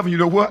it in the oven. You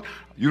know what?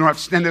 You don't have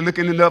to stand there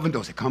looking in the oven.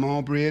 Don't say, come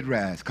on, bread,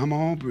 rise. Come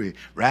on, bread.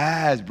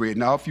 Rise, bread.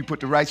 Now, if you put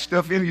the right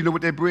stuff in it, you know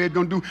what that bread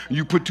going to do?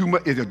 You put too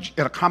much,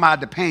 it'll come out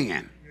of the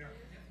pan.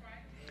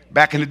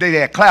 Back in the day, they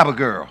had clabber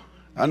girl.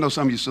 I know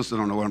some of you sisters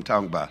don't know what I'm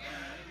talking about.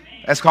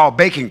 That's called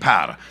baking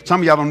powder.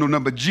 Some of y'all don't know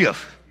nothing but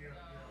Jif.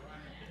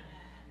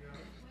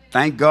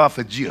 Thank God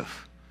for Jif.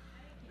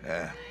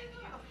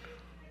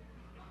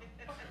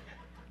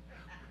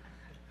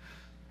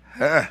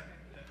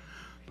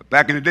 But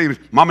back in the day,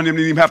 Mama and them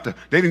didn't even have to,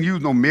 they didn't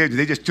use no measure.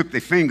 They just took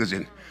their fingers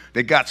and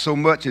they got so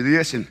much of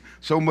this and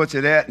so much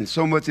of that and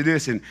so much of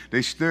this, and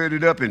they stirred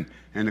it up, and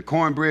the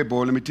cornbread,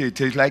 boy, let me tell you, it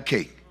tastes like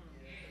cake.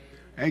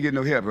 I ain't getting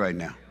no help right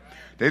now.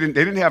 They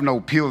didn't have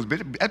no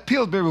Pillsbury. That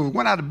Pillsbury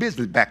went out of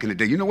business back in the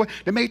day. You know what?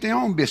 They made their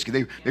own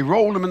biscuit. They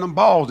rolled them in them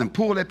balls and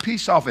pulled that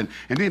piece off and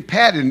then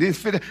patted it and then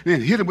fit it,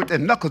 then hit it with their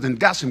knuckles and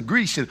got some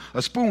grease and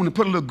a spoon and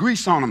put a little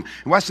grease on them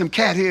and watch some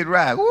cat head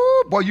ride.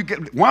 Ooh, boy, you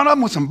get one of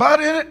them with some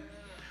butter in it,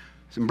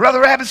 some Brother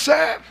Rabbit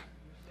syrup.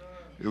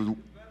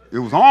 It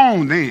was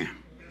on then.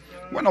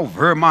 Wasn't no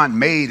Vermont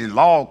made in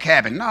log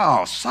cabin.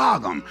 No,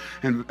 sorghum.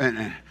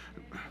 And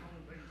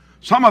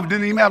some of it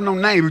didn't even have no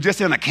name. It was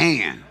just in a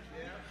can.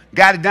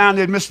 Got it down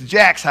there at Mr.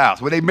 Jack's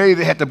house where they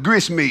had the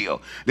grist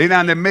mill. They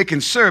down there making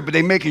syrup, but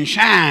they making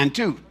shine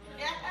too.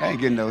 I ain't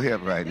getting no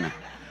help right now.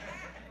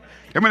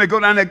 And when they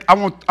go down there, I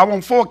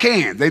want 4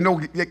 cans. They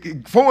know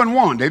 4 and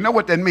 1. They know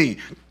what that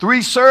means.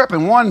 3 syrup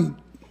and 1.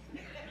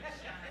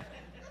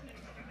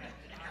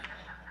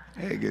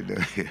 I ain't getting no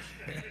help.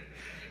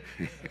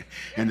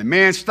 And the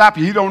man stop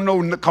you. He don't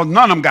know because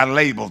none of them got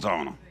labels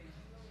on them.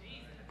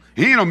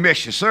 He ain't gonna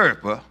mess your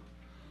syrup up.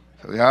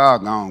 So y'all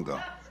gonna go.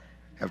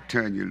 Have to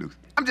turn you loose.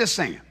 I'm just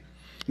saying.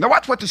 Now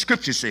watch what the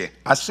Scripture said.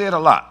 I said a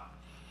lot,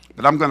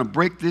 but I'm going to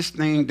break this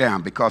thing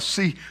down because,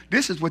 see,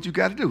 this is what you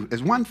got to do.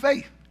 There's one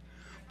faith,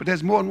 but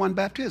there's more than one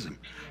baptism.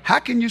 How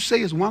can you say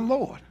it's one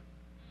Lord?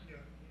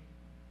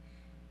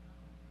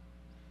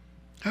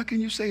 How can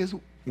you say it's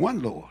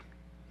one Lord?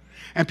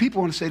 And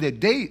people want to say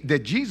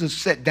that Jesus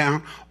sat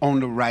down on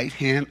the right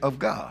hand of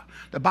God.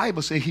 The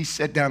Bible says he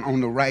sat down on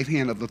the right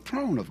hand of the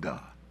throne of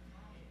God.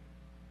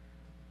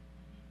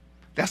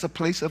 That's a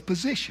place of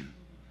position.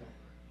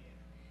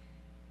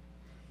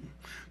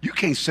 You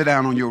can't sit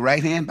down on your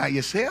right hand by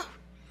yourself.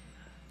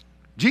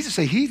 Jesus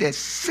said, he that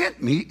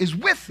sent me is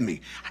with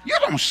me. You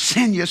don't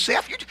send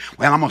yourself.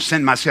 Well, I'm going to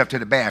send myself to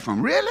the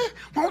bathroom. Really?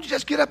 Why don't you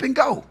just get up and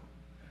go?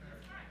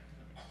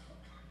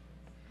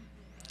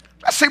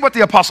 Let's see what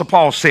the Apostle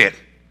Paul said.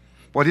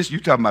 Boy, this you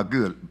talking about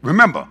good.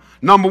 Remember,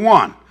 number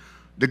one,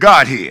 the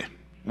Godhead.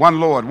 One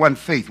Lord, one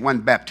faith, one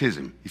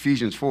baptism.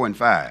 Ephesians 4 and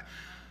 5.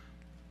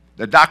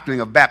 The doctrine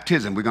of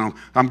baptism.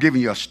 I'm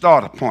giving you a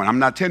starter point. I'm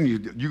not telling you,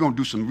 you're going to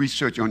do some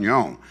research on your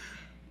own.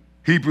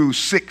 Hebrews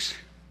 6,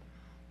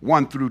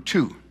 1 through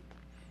 2.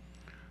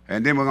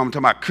 And then we're going to talk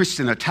about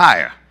Christian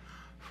attire.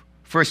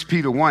 1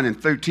 Peter 1 and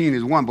 13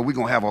 is one, but we're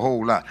going to have a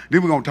whole lot.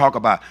 Then we're going to talk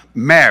about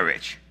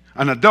marriage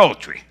and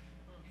adultery.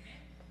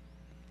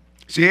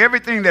 See,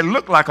 everything that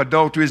look like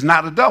adultery is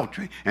not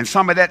adultery. And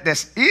some of that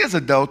is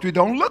adultery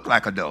don't look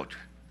like adultery.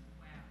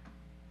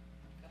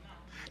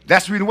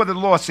 That's really what the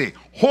Lord said.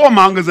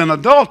 Whoremongers and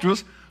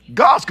adulterers,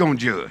 God's going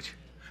to judge.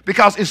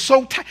 Because it's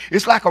so tight.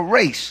 It's like a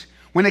race.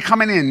 When they're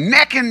coming in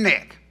neck and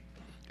neck.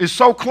 It's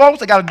so close,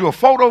 they got to do a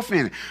photo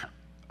finish.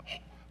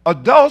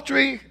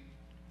 Adultery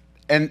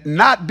and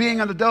not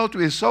being an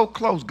adultery is so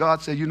close.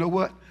 God said, you know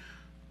what?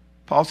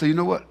 Paul said, you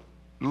know what?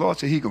 The Lord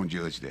said he's going to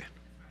judge that.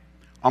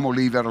 I'm going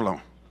to leave that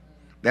alone.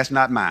 That's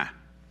not mine.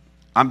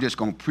 I'm just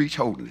going to preach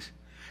holiness.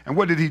 And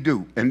what did he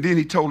do? And then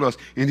he told us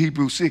in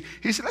Hebrews 6,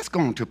 he said, let's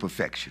go on to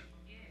perfection.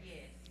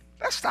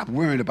 Let's stop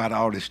worrying about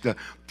all this stuff.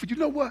 But you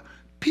know what?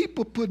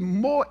 People put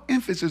more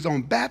emphasis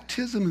on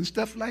baptism and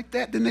stuff like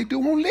that than they do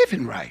on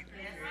living right.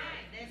 That's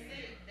right.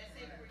 That's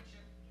it,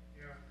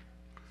 preacher.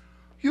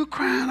 You're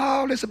crying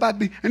all this about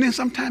me. And then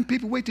sometimes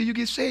people wait till you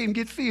get saved and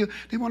get filled.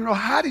 They want to know,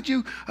 how did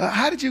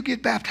you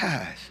get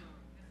baptized?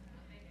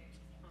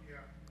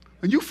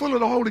 And you full of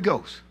the Holy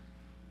Ghost.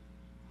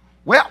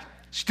 Well,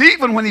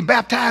 Stephen, when he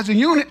baptized the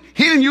eunuch,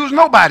 he didn't use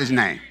nobody's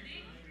name.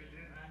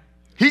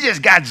 He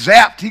just got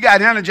zapped. He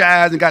got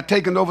energized and got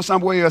taken over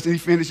somewhere else, and he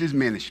finished his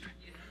ministry.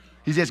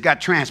 He just got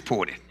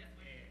transported.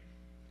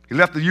 He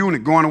left the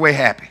eunuch going away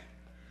happy.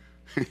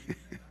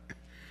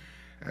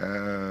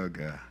 Oh,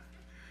 God.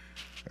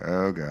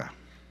 Oh, God.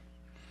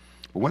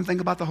 But one thing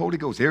about the Holy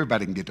Ghost,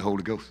 everybody can get the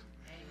Holy Ghost.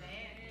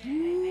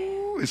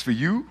 Ooh, it's for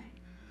you.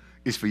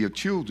 It's for your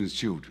children's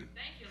children.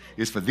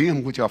 It's for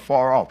them which are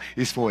far off.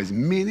 It's for as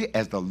many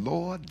as the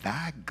Lord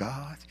thy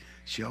God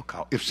shall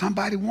call. If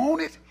somebody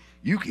want it,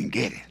 you can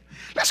get it.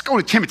 Let's go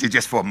to Timothy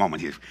just for a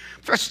moment here.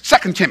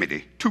 2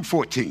 Timothy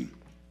 2:14.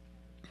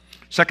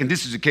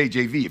 This is the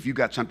KJV. If you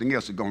got something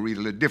else, it's going to read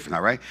a little different,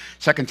 all right?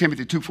 2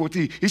 Timothy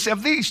 2:14. He said,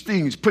 of these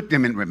things, put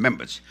them in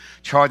remembrance,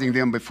 charging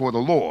them before the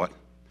Lord.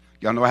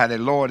 Y'all know how that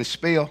Lord is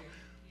spelled?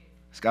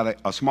 It's got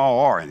a small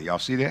R in it. Y'all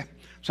see that?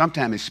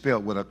 Sometimes it's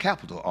spelled with a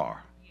capital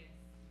R.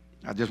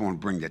 I just want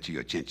to bring that to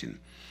your attention.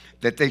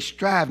 That they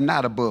strive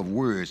not above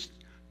words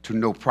to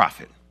no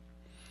profit,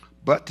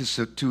 but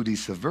to the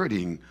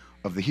subverting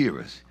of the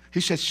hearers. He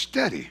said,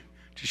 study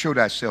to show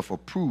thyself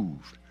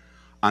approved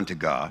unto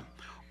God,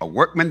 a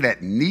workman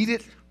that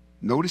needeth,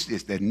 notice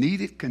this, that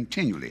needeth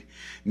continually,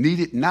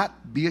 needeth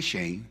not be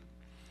ashamed,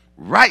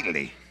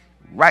 rightly.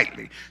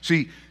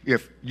 See,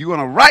 if you're going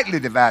to rightly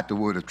divide the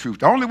word of truth,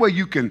 the only way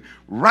you can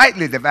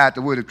rightly divide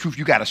the word of truth,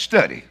 you got to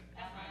study.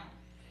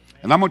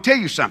 And I'm going to tell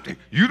you something.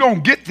 You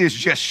don't get this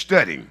just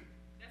studying.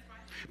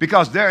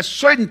 Because there are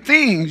certain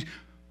things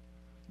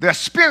that are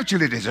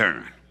spiritually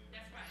discerned.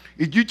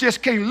 You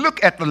just can't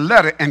look at the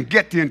letter and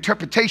get the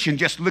interpretation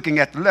just looking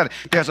at the letter.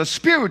 There's a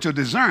spiritual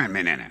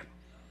discernment in it.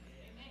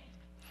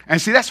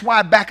 And see, that's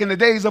why back in the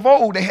days of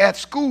old, they had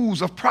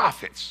schools of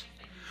prophets.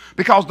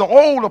 Because the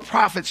older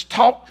prophets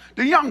taught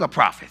the younger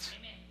prophets.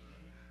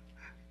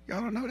 Y'all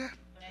don't know that?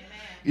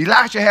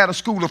 Elisha had a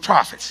school of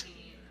prophets,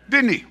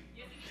 didn't he?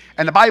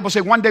 And the Bible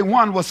said one day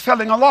one was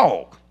felling a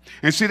log.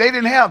 And see, they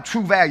didn't have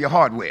true value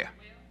hardware.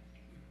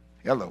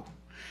 Hello.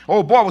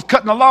 Old boy was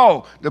cutting a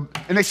log.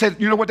 And they said,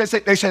 you know what they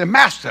said? They said,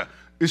 master,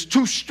 it's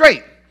too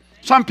straight.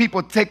 Some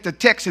people take the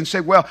text and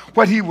say, well,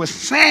 what he was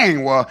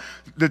saying was,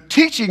 the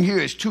teaching here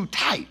is too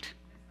tight.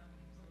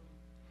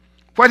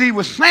 What he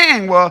was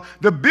saying was,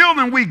 the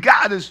building we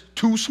got is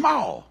too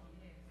small.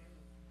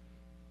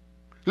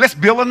 Let's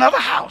build another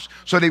house.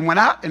 So they went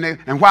out,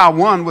 and while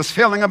one was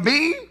filling a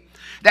beam,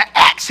 the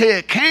axe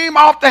head came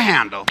off the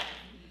handle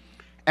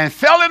and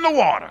fell in the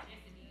water.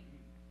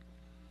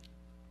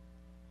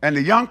 And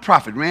the young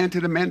prophet ran to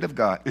the man of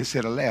God and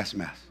said, alas,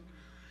 master.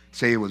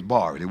 Say it was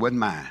borrowed. It wasn't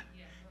mine.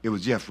 It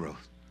was Jethro's.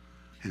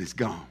 And it's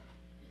gone.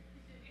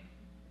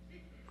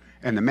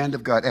 And the man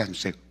of God asked him,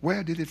 said,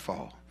 where did it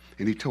fall?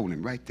 And he told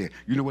him right there.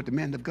 You know what the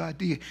man of God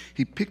did?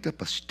 He picked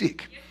up a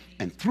stick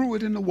and threw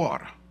it in the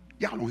water.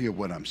 Y'all don't hear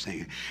what I'm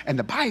saying. And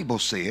the Bible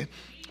said,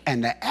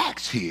 and the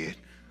axe head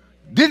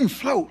didn't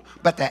float,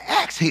 but the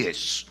axe head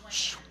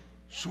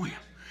swam.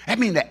 That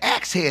means the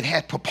axe head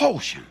had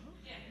propulsion.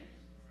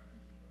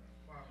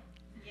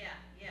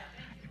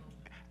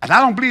 And I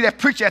don't believe that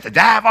preacher had to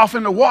dive off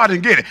in the water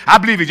and get it. I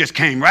believe he just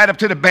came right up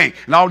to the bank,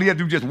 and all he had to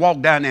do was just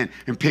walk down there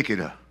and pick it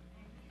up.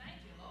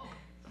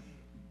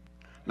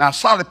 Now, a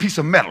solid piece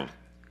of metal,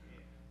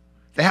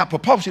 they have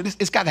propulsion.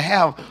 It's got to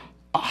have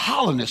a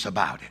hollowness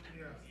about it.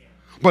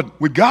 But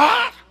with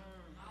God,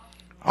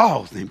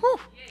 All things. Woo.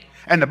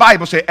 And the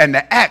Bible said, and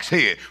the axe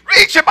head.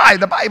 Read your Bible.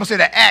 The Bible said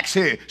the axe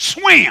head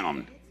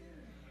swam.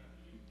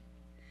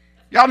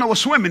 Y'all know what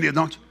swimming is,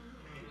 don't you?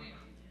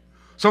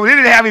 So it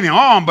didn't have any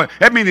arm, but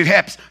that means it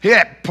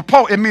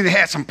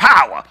had some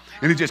power.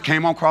 And it just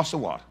came on across the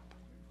water.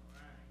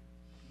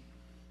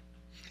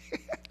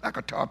 Like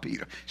a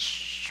torpedo.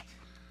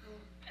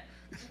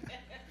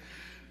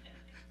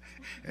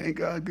 Ain't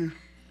God good?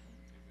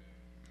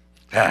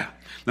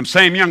 Them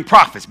same young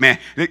prophets, man,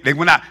 they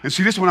went out. And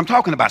see, this is what I'm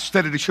talking about.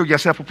 Study to show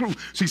yourself approved.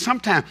 See,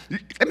 sometimes,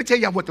 let me tell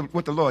y'all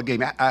what the Lord gave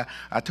me. I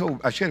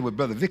shared it with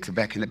Brother Victor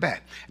back in the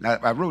back. And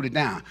I wrote it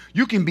down.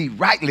 You can be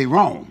rightly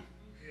wrong.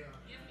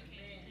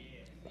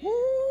 Woo.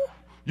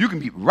 You can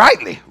be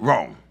rightly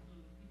wrong.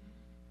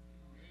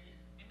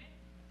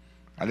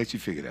 I'll let you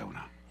figure that one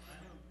out.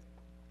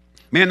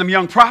 Man, them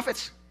young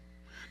prophets,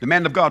 the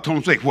man of God told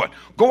them, say, what?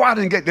 Go out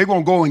and they're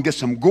going to go and get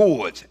some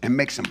gourds and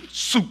make some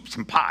soup,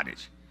 some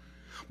pottage.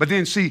 But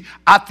then see,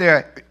 out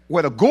there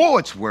where the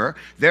gourds were,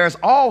 there's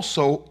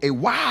also a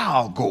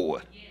wild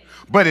gourd.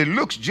 But it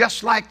looks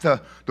just like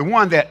the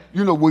one that,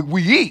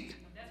 we eat.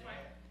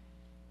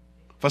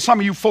 For some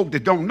of you folk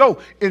that don't know,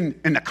 in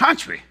the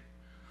country,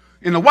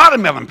 in the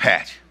watermelon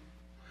patch,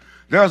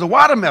 there's a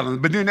watermelon,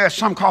 but then there's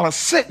something called a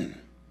Scyene.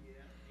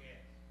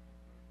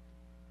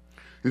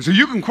 And so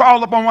you can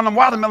crawl up on one of them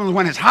watermelons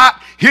when it's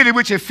hot, hit it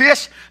with your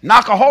fist,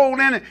 knock a hole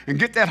in it, and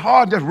get that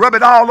hard, just rub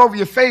it all over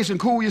your face and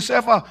cool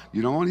yourself off.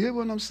 You don't want to hit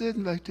when I'm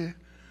sitting like that.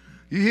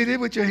 You hit it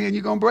with your hand,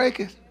 you're going to break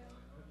it.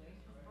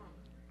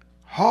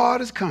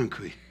 Hard as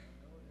concrete.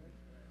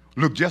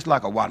 Look just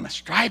like a watermelon.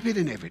 Stripe it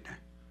and everything.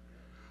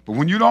 But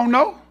when you don't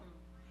know,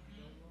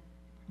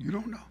 you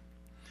don't know.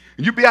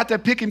 And you be out there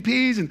picking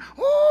peas and,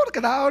 oh, look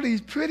at all these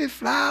pretty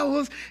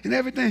flowers and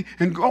everything.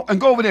 And go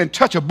over there and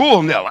touch a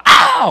bull nail.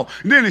 Ow!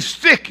 And then it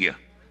stick you.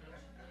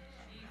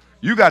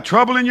 You got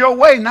trouble in your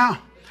way now.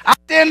 Out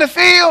there in the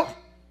field.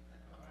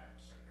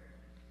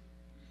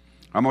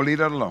 I'm going to leave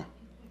that alone.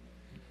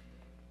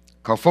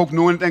 Because folk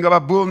knew anything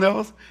about bull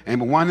nails and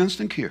but one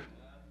instant cure.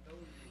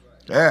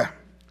 Yeah.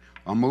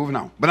 I'm moving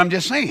on. But I'm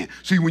just saying.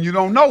 See, when you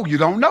don't know, you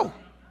don't know.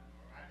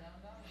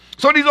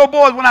 So these old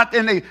boys went out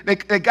there and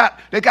they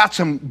got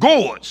some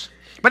gourds.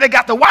 But they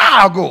got the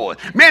wild gourd.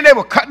 Man, they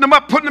were cutting them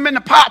up, putting them in the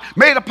pot,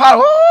 made a pot.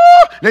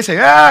 Oh, they say,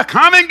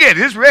 come and get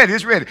it. It's ready,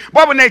 it's ready.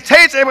 But when they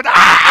taste it, they went,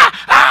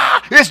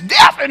 it's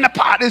death in the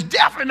pot. It's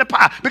death in the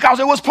pot because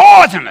it was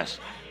poisonous.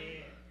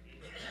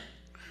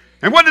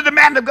 And what did the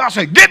man of God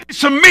say? Get me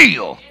some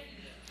meal.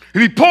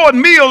 And he poured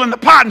meal in the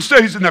pot and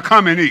said, he said, now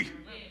come and eat.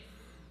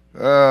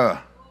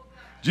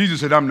 Jesus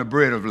said, I'm the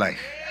bread of life.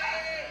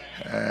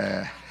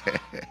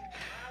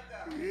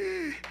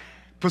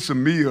 Put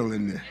some meal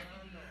in there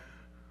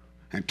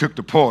and took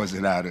the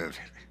poison out of it.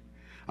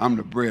 I'm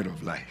the bread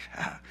of life.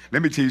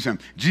 Let me tell you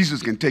something.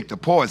 Jesus can take the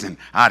poison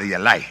out of your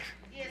life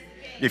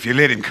if you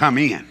let him come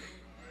in.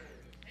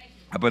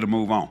 I better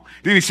move on.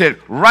 Then he said,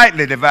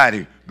 rightly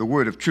dividing the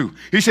word of truth.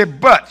 He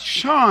said, but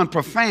shun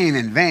profane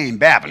and vain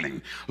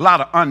babbling. A lot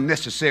of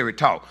unnecessary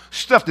talk.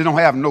 Stuff that don't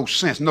have no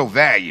sense, no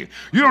value.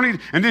 You don't need,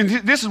 and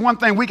then this is one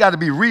thing we got to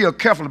be real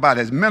careful about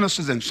as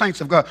ministers and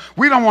saints of God.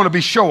 We don't want to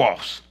be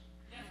show-offs.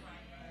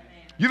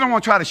 You don't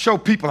want to try to show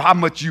people how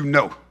much you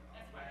know.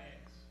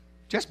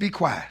 Just be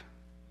quiet.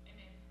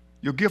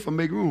 Your gift will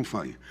make room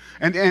for you.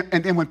 And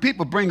then when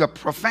people bring up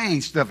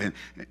profane stuff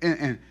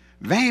and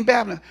vain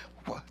babbling,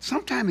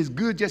 sometimes it's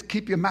good just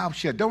keep your mouth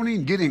shut. Don't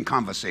even get in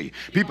conversation.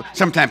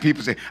 Sometimes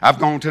people say, I've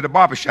gone to the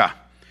barbershop.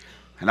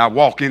 And I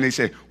walk in, they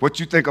say, what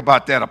you think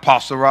about that,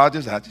 Apostle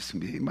Rogers? I just,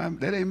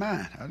 that ain't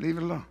mine. I'll leave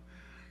it alone.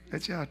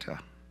 Let y'all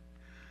talk.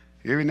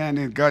 Every now and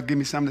then God give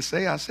me something to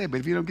say, I'll say. But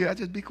if you don't get it, I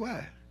just be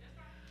quiet.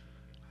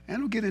 I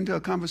don't get into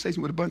a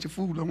conversation with a bunch of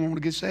fools who don't want to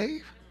get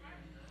saved.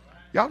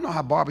 Y'all know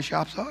how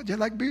barbershops are, just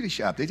like beauty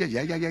shops. They just,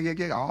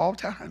 yeah, all the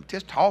time,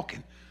 just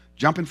talking,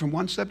 jumping from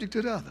one subject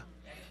to the other.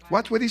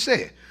 Watch what he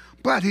said.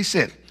 But he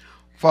said,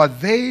 for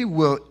they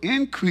will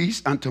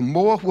increase unto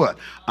more what?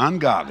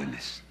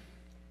 Ungodliness.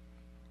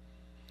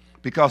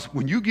 Because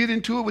when you get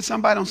into it with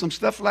somebody on some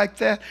stuff like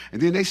that,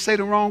 and then they say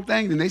the wrong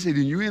thing, then they say,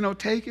 then you ain't no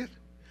take it.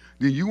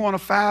 Then you want to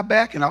fire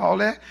back and all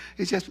that.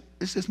 It's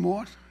just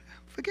more.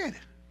 Forget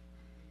it.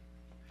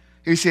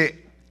 He said,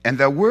 and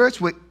their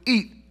words would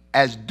eat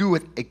as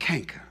doeth a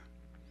canker,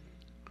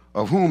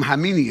 of whom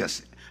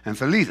Hymenaeus and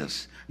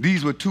Philetus,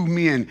 these were two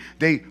men,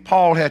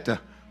 Paul had to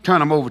turn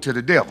them over to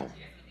the devil.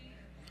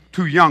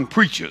 Two young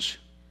preachers.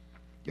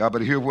 Y'all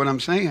better hear what I'm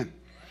saying.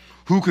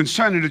 Who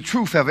concerning the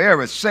truth have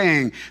errors,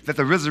 saying that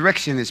the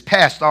resurrection is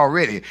past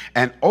already,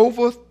 and they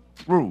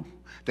overthrew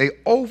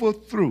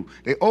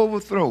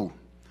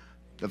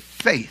the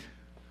faith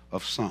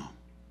of some.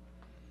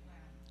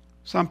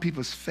 Some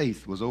people's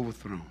faith was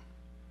overthrown.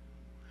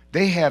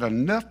 They had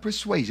enough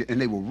persuasion,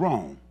 and they were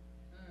wrong.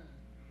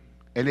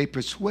 And they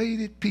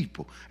persuaded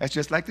people. That's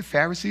just like the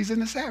Pharisees and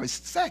the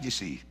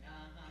Sadducees.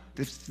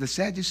 The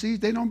Sadducees,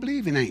 they don't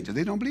believe in angels.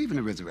 They don't believe in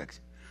the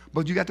resurrection.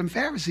 But you got them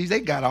Pharisees,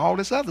 they got all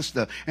this other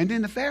stuff. And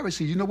then the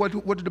Pharisees, you know what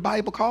did the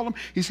Bible call them?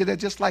 He said they're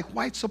just like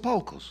white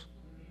sepulchres.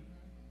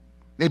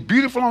 They're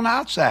beautiful on the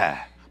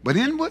outside, but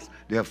inward,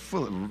 they're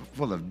full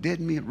of dead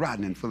men,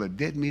 rotten and full of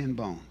dead men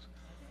bones.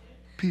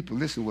 People,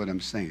 listen to what I'm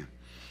saying.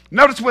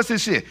 Notice what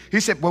this is. He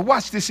said, well,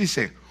 watch this. He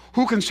said,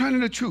 who concerning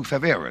the truth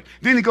have erred.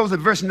 Then he goes to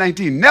verse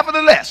 19.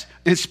 Nevertheless,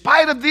 in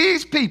spite of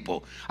these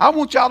people, I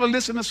want y'all to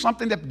listen to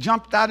something that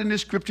jumped out in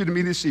this scripture to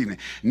me this evening.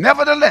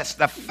 Nevertheless,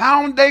 the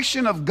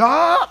foundation of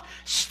God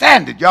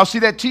standeth. Y'all see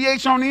that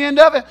TH on the end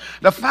of it?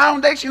 The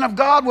foundation of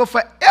God will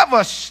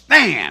forever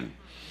stand.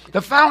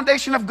 The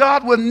foundation of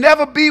God will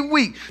never be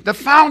weak. The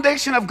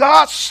foundation of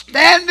God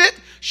standeth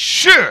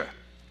sure.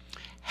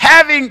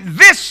 Having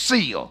this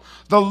seal,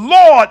 the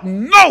Lord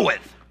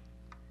knoweth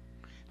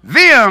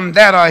them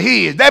that are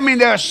his. That means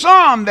there are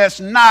some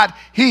that's not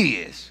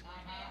his.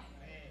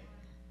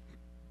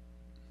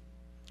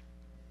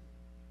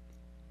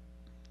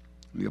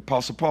 The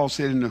Apostle Paul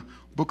said in the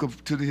book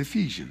to the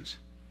Ephesians,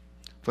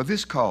 for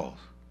this cause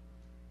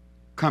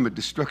cometh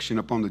destruction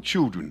upon the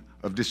children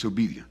of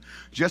disobedience.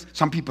 Just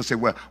some people say,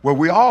 well,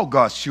 we're all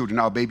God's children.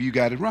 Now, baby, you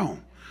got it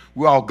wrong.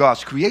 We're all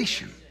God's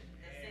creation.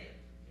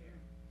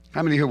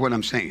 How many hear what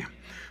I'm saying?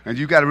 And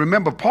you got to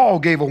remember, Paul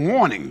gave a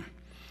warning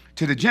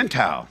to the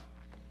Gentile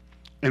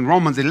in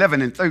Romans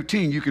 11 and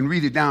 13. You can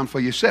read it down for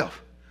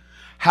yourself.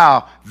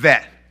 How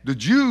that the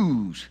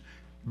Jews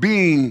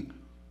being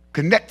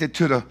connected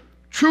to the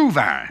true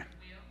vine,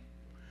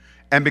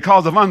 and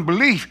because of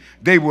unbelief,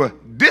 they were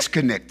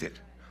disconnected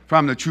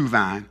from the true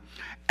vine.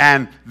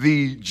 And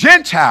the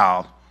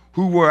Gentiles,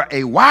 who were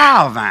a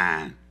wild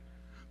vine,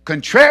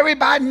 contrary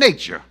by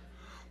nature,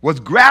 was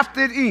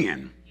grafted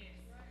in.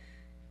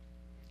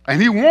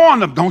 And he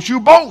warned them, don't you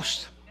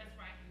boast.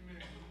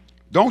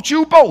 Don't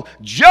you boast.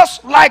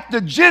 Just like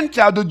the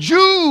Gentiles, the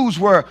Jews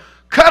were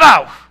cut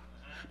off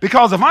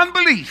because of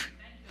unbelief.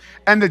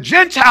 And the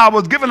Gentile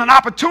was given an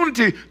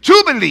opportunity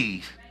to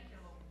believe.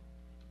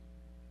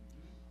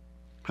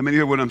 How many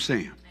hear what I'm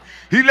saying?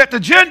 He let the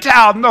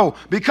Gentiles know,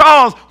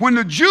 because when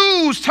the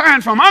Jews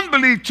turned from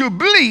unbelief to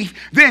belief,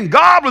 then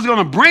God was going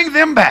to bring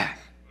them back.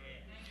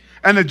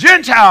 And the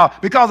Gentile,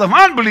 because of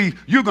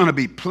unbelief, you're going to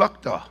be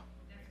plucked off.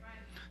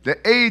 The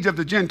age of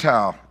the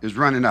Gentile is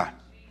running out.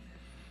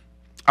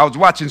 I was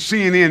watching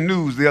CNN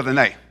News the other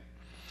night,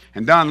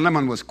 and Don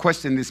Lemon was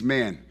questioning this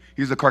man.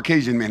 He's a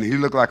Caucasian man, and he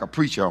looked like a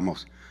preacher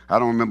almost. I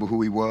don't remember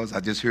who he was.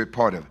 I just heard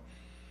part of it.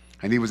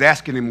 And he was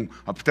asking him,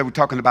 they were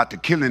talking about the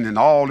killing and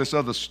all this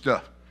other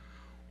stuff.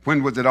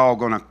 When was it all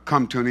going to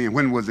come to an end?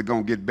 When was it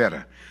going to get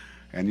better?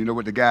 And you know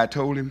what the guy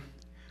told him?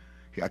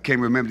 I can't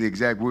remember the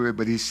exact word,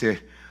 but he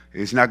said,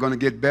 it's not going to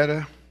get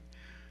better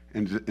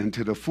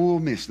until the full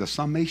midst, the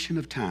summation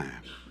of time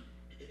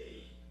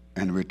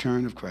and the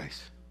return of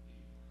Christ.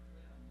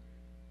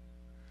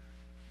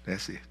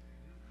 That's it.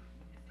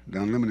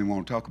 Don Lemon didn't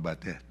want to talk about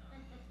that.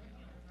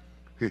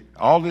 Hey,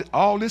 all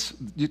this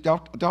y'all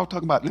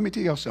talking about, let me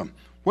tell y'all something.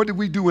 What did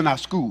we do in our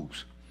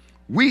schools?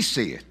 We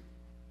said,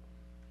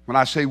 when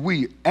I say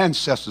we,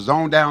 ancestors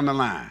on down the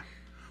line,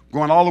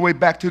 going all the way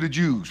back to the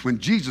Jews, when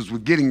Jesus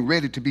was getting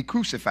ready to be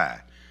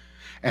crucified.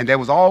 And there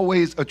was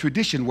always a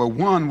tradition where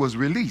one was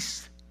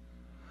released.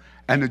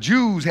 And the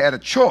Jews had a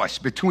choice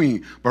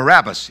between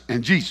Barabbas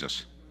and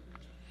Jesus.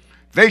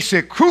 They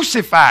said,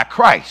 crucify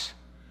Christ,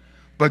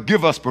 but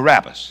give us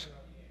Barabbas.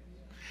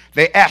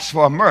 They asked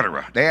for a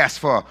murderer. They asked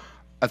for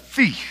a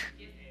thief.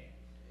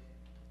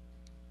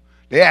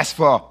 They asked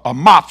for a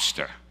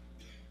mobster.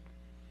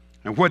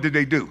 And what did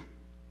they do?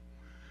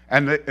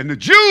 And the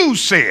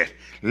Jews said,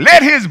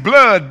 let his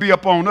blood be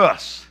upon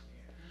us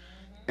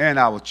and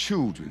our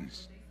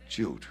children's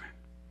children.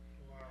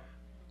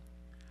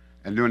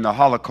 And during the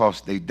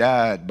Holocaust, they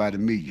died by the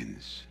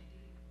millions.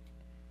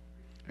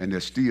 And they're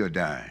still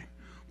dying.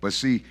 But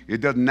see,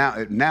 it doesn't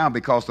now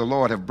because the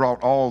Lord have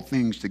brought all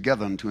things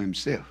together unto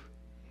himself.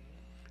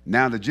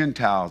 Now the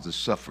Gentiles are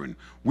suffering.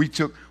 We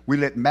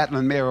let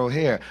Madeline Merrill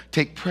O'Hare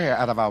take prayer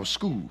out of our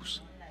schools.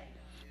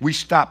 We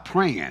stopped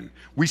praying.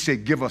 We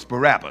said, give us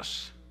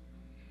Barabbas.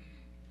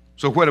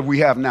 So what do we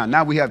have now?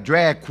 Now we have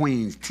drag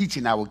queens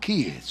teaching our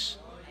kids.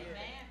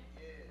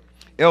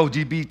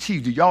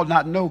 LGBT. Do y'all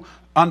not know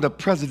under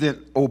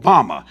President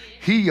Obama,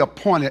 he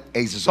appointed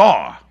a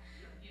czar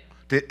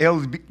to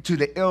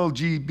the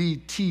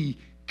LGBTQ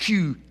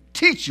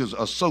Teachers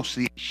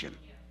Association.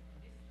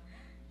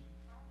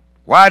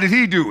 Why did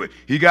he do it?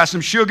 He got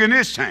some sugar in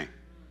his tank.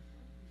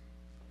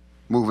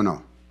 Moving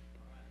on.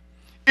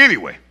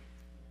 Anyway,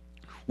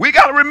 we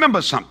got to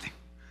remember something.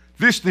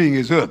 This thing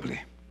is ugly.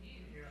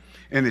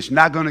 And it's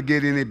not going to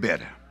get any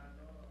better.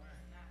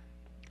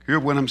 Hear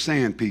what I'm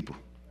saying, people.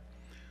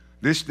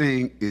 This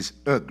thing is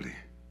ugly.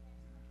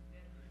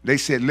 They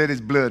said, let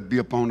his blood be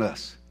upon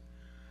us.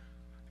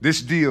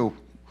 This deal,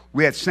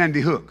 we had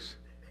Sandy Hooks.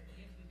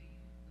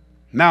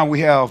 Now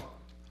we're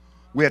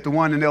at the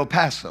one in El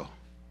Paso,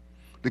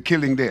 the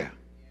killing there.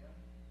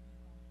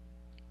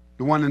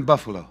 The one in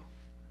Buffalo,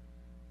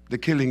 the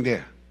killing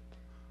there,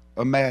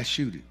 a mass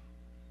shooting.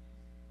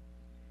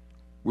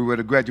 We were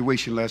at a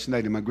graduation last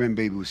night, and my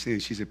grandbaby was saying,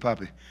 she said,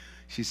 Papa,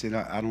 she said,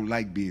 I don't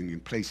like being in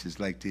places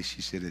like this.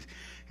 She said,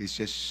 it's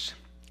just,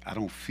 I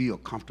don't feel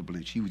comfortable.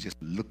 And she was just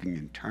looking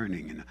and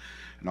turning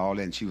and all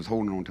that. And she was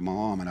holding on to my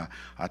arm. And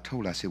I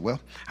told her, I said, well,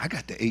 I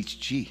got the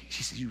HG.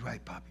 She said, you're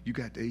right, Papa. You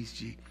got the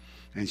HG.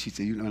 And she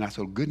said, and I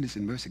said, goodness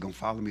and mercy going to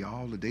follow me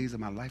all the days of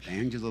my life. The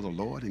angels of the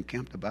Lord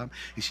encamped about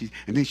me.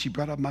 And then she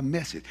brought up my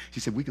message. She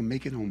said, we can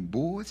make it on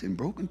boards and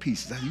broken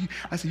pieces.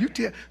 I said,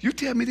 you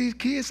tell me these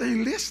kids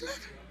ain't listening?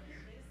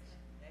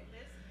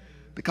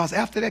 Because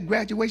after that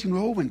graduation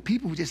was over and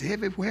people were just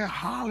everywhere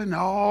hollering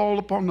all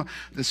up on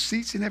the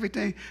seats and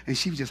everything, and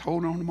she was just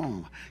holding on to my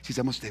arm. She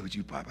said, I'm going to stay with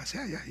you, Papa. I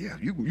said, yeah,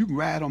 you can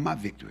ride on my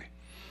victory.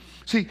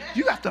 See,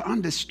 you have to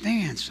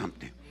understand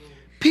something.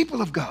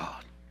 People of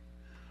God,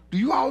 do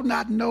you all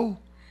not know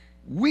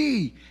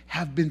we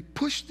have been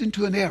pushed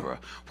into an era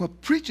where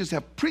preachers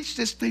have preached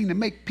this thing to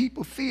make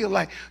people feel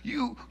like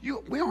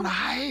we're on a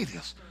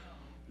hiatus.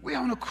 We're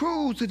on a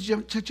cruise to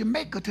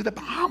Jamaica, to the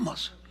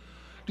Bahamas.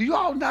 Do you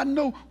all not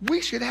know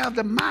we should have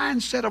the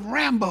mindset of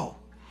Rambo?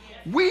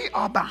 We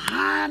are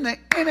behind the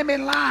enemy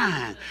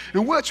line,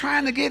 and we're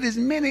trying to get as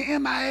many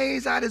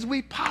MIAs out as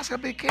we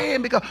possibly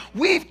can because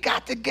we've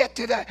got to get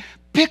to that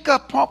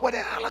pickup point with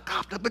the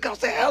helicopter because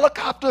the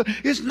helicopter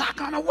is not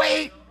going to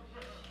wait.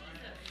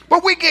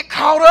 But we get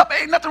caught up.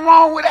 Ain't nothing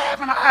wrong with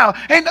having an hour.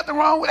 Ain't nothing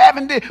wrong with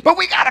having this. But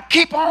we got to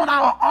keep on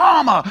our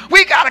armor.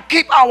 We got to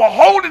keep our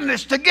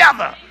holiness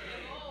together.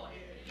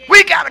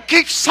 We got to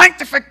keep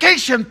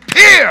sanctification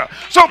pure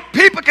so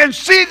people can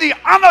see the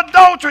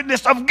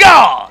unadulterateness of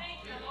God.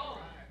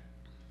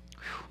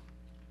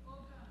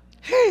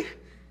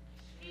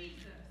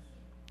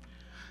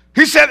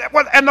 He said,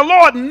 and the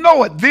Lord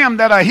knoweth them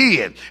that are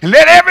hid. And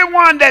let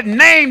everyone that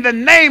name the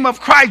name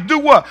of Christ do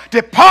what?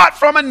 Depart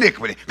from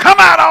iniquity. Come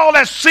out of all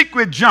that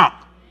secret junk.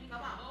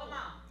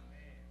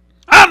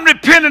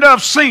 Unrepentant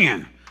of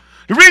sin.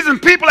 The reason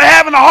people are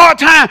having a hard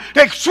time,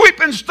 they're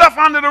sweeping stuff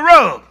under the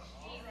rug.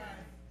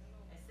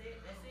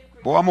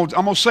 Boy, I'm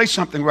gonna say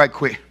something right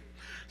quick.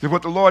 This is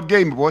what the Lord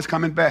gave me, boy. It's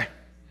coming back.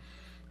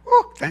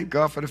 Woo, thank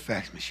God for the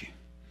fax machine.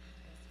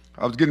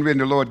 I was getting ready,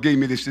 and the Lord gave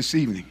me this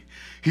evening.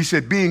 He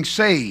said, being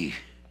saved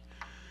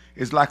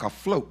is like a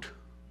float.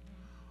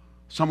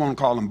 Someone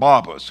call them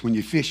barbers when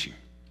you're fishing.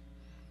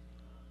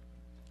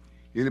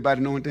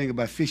 Anybody know anything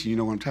about fishing? You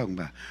know what I'm talking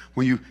about.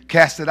 When you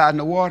cast it out in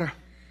the water,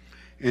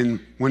 and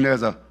when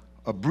there's a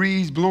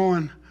breeze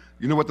blowing,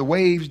 you know what the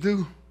waves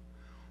do?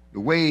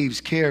 The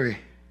waves carry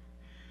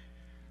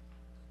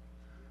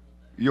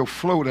your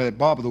float or that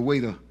barber the way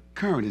the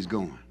current is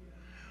going.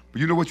 But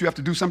you know what you have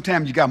to do?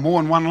 Sometimes you got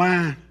more than one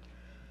line.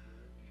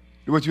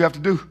 You know what you have to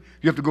do?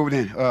 You have to go over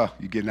there.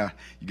 You're getting out.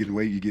 You're getting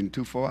away. You're getting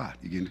too far out.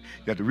 You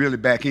have to reel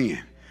it back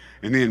in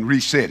and then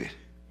reset it.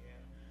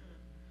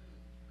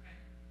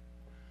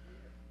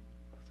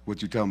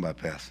 What you talking about,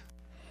 Pastor?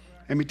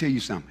 Let me tell you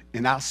something.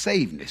 In our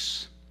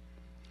savedness,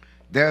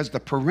 there's the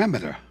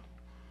perimeter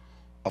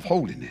of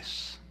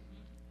holiness.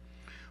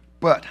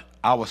 But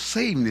our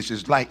savedness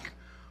is like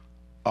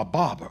a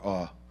barber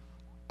or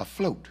a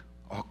float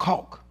or a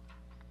caulk.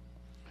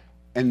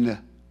 And the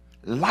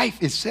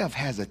life itself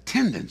has a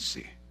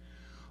tendency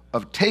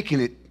of taking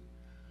it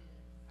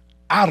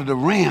out of the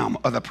realm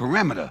of the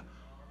perimeter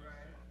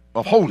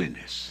of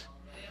holiness.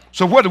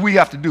 So what do we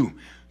have to do?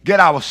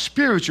 Get our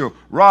spiritual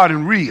rod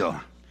and reel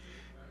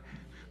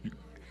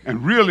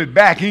and reel it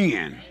back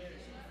in.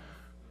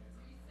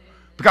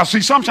 Because,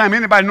 see, sometimes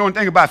anybody know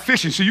anything about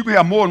fishing, so you can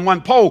have more than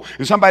one pole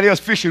and somebody else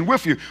fishing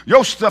with you.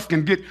 Your stuff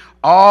can get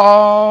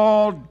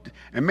all,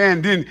 and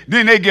man, then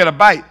they get a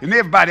bite, and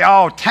everybody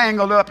all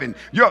tangled up, and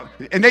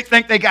they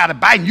think they got a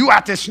bite, and you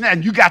out there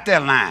snapping, you got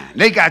that line.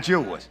 They got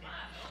yours.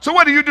 So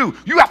what do?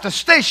 You have to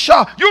stay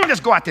sharp. You don't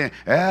just go out there,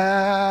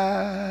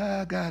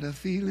 I got a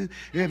feeling,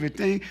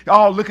 everything,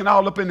 all looking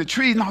all up in the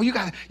trees. No, you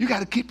got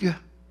to keep your...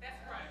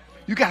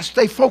 You got to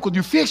stay focused.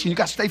 You're fishing. You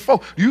got to stay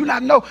focused. Do you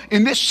not know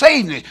in this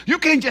saving, you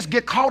can't just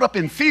get caught up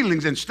in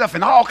feelings and stuff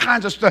and all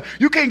kinds of stuff.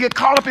 You can't get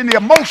caught up in the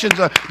emotions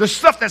of the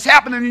stuff that's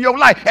happening in your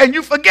life and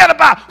you forget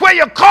about where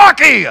your cork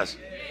is.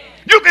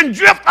 You can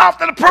drift off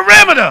to the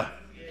perimeter.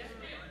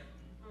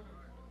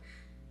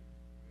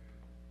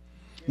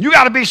 You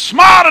got to be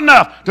smart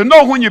enough to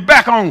know when you're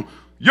back on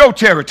your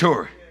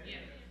territory.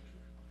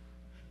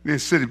 Then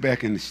sit it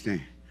back in the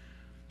stand.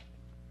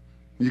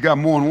 When you got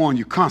more than one,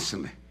 you're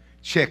constantly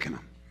checking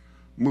them.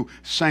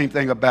 Same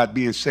thing about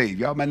being saved.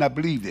 Y'all might not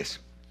believe this.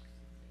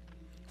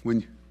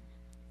 When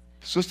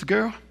sister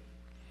girl,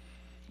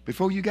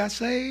 before you got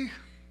saved,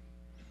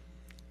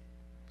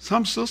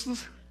 some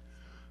sisters,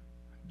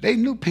 they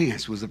knew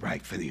pants was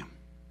right for them.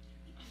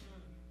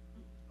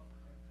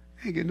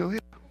 Ain't getting no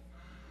help.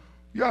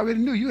 You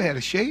already knew you had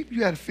a shape,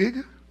 you had a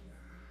figure.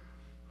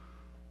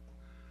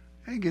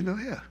 Ain't getting no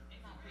help.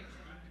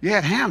 You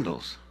had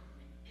handles.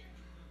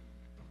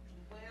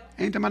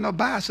 Ain't talking about no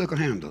bicycle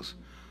handles.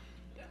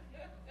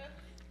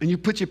 And you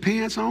put your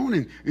pants on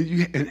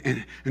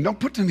and don't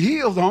put them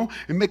heels on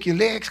and make your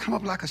legs come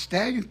up like a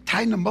stallion,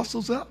 tighten the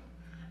muscles up.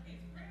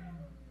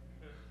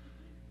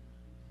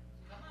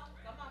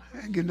 I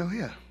ain't getting no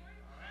help.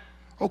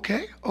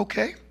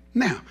 Okay.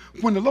 Now,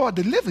 when the Lord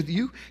delivered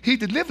you, he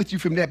delivered you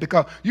from that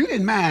because you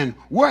didn't mind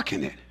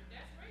working it.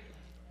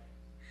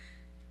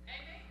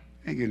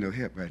 ain't getting no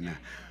help right now.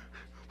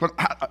 But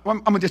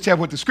I'm going to just tell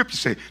you what the scripture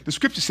say. The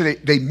scripture say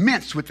they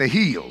mince with their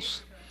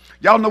heels.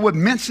 Y'all know what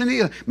mincing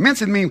is?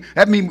 Mincing means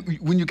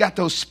when you got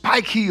those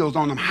spike heels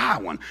on them high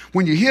one.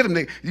 When you hit them,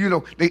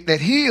 that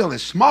heel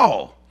is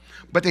small,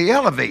 but they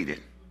elevated.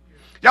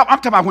 Y'all, I'm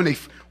talking about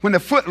when the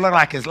foot look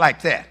like it's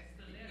like that.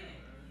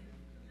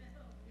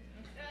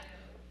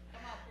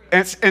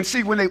 And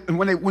see,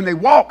 when they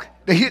walk,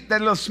 they hit that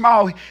little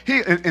small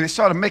heel, and it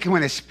sort of make it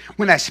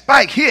when that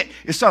spike hit,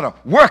 it sort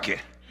of work it.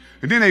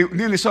 And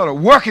then they sort of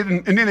work it,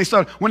 and then they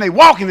sort of, when they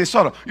walking, they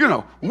sort of,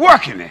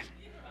 working it.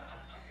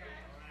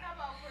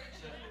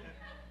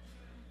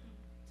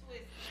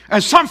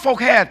 And some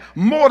folk had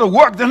more to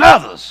work than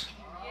others.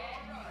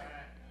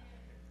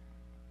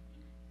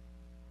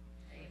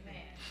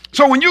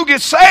 So when you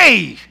get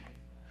saved,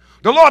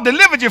 the Lord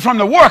delivered you from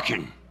the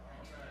working.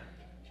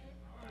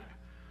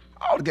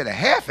 I ought to get a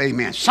half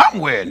amen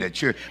somewhere in that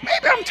church.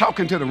 Maybe I'm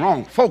talking to the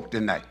wrong folk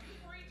tonight.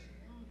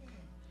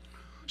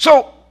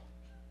 So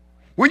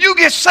when you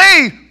get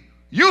saved,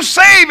 you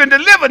saved and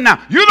delivered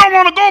now. You don't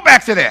want to go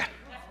back to that.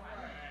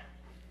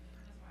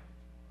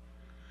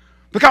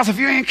 Because if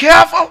you ain't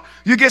careful,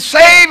 you get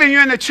saved and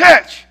you're in the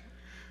church.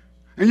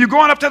 And you're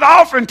going up to the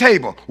offering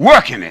table,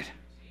 working it.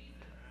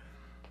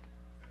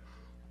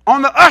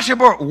 On the usher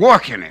board,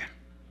 working it.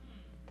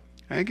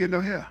 I ain't getting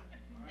no help.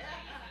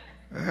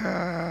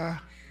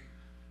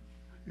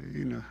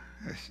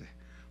 That's it.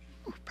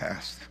 Ooh,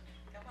 Pastor.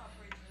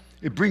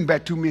 It brings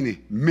back too many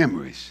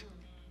memories.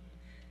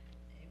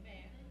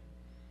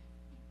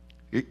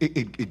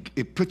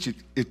 It puts you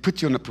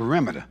on the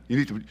perimeter.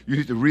 You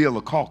need to reel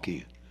the caulk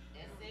in.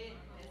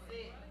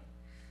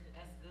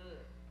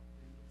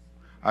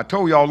 I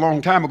told y'all a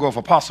long time ago, if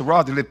Apostle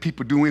Roger let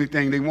people do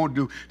anything they want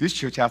to do, this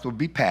church house will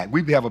be packed.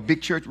 We have a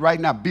big church right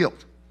now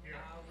built,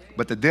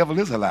 but the devil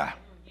is a lie.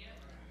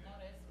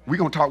 We're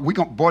going to talk,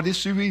 boy, this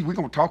series, we're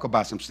going to talk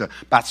about some stuff.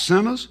 About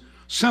sinners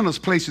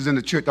places in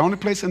the church. The only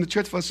place in the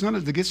church for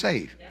sinners to get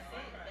saved.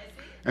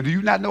 And do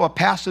you not know a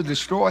pastor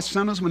destroys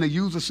sinners when they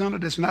use a sinner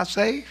that's not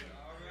saved?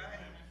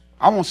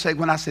 I won't say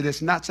when I say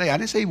that's not saved. I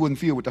didn't say he wasn't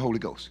filled with the Holy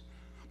Ghost.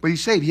 But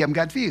he's saved, he haven't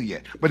got filled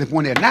yet. But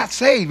when they're not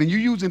saved and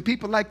you're using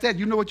people like that,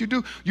 you know what you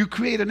do? You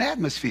create an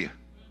atmosphere.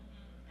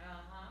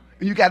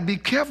 And you got to be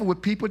careful with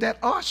people that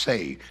are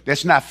saved,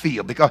 that's not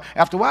filled. Because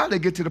after a while, they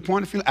get to the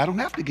point of feeling, I don't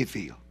have to get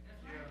filled.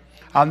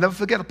 I'll never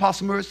forget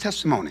Apostle Murray's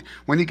testimony.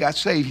 When he got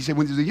saved, he said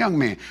when he was a young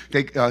man,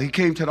 he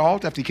came to the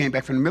altar after he came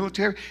back from the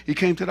military. He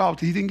came to the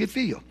altar. He didn't get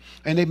filled.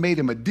 And they made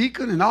him a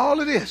deacon and all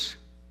of this.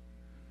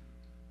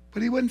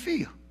 But he wasn't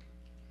filled.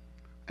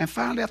 And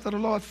finally, after the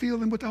Lord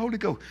filled him with the Holy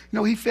Ghost,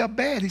 he felt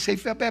bad. He said he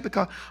felt bad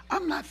because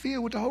I'm not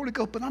filled with the Holy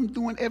Ghost, but I'm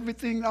doing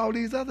everything all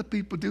these other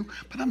people do,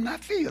 but I'm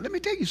not filled. Let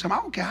me tell you something.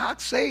 I don't care how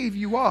saved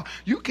you are.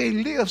 You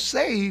can't live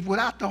saved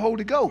without the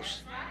Holy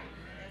Ghost.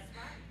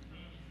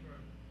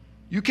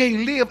 You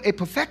can't live a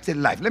perfected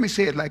life. Let me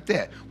say it like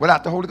that.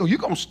 Without the Holy Ghost, you're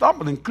going to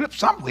stumble and clip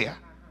somewhere.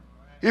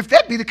 If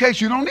that be the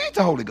case, you don't need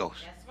the Holy Ghost.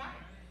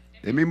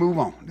 Let me move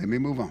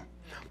on.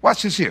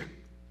 Watch this here.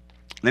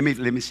 Let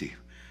me see.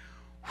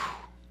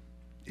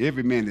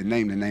 Every man that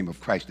named the name of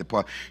Christ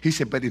depart. He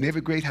said, but in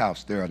every great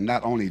house there are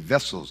not only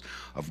vessels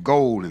of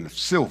gold and of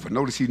silver.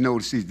 Notice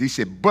he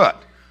said,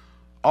 but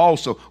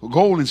also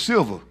gold and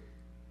silver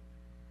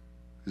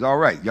is all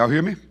right. Y'all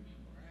hear me?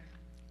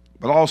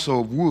 But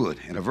also of wood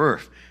and of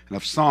earth and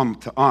of some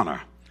to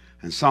honor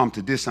and some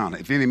to dishonor.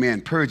 If any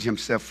man purge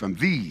himself from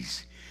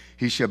these,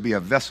 he shall be a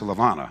vessel of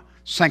honor,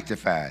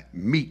 sanctified,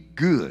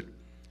 good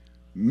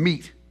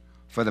meat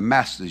for the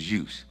master's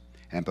use,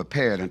 and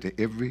prepared unto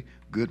every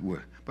good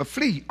work. But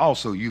flee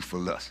also youthful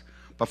lust,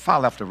 but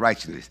follow after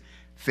righteousness,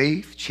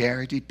 faith,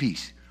 charity,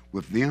 peace,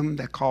 with them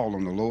that call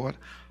on the Lord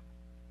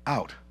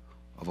out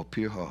of a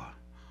pure heart.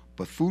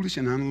 But foolish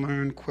and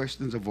unlearned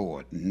questions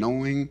avoid,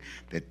 knowing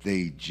that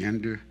they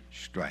gender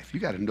strife. You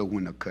got to know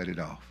when to cut it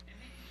off.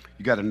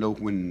 You got to know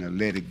when to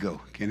let it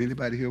go. Can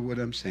anybody hear what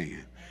I'm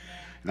saying?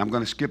 And I'm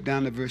going to skip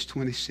down to verse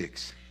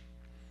 26.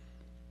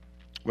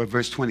 Well,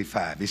 verse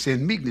 25. It says,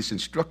 meekness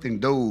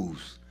instructing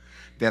those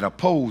that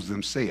oppose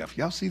themselves.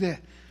 Y'all see that?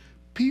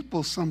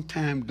 People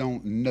sometimes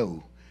don't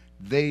know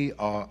they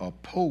are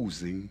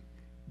opposing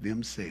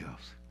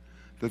themselves.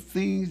 The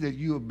things that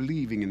you are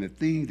believing and the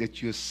things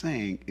that you're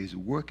saying is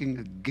working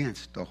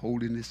against the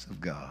holiness of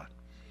God.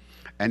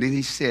 And then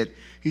he said,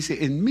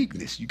 in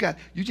meekness,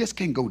 you just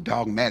can't go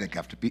dogmatic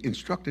after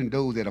instructing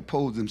those that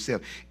oppose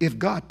themselves. If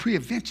God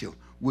pre-eventual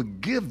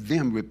would give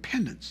them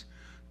repentance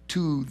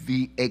to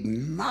the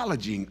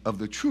acknowledging of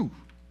the truth.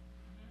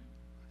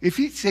 If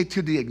he said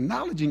to the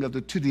acknowledging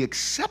of to the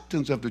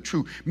acceptance of the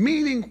truth,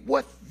 meaning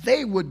what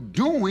they were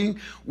doing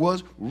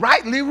was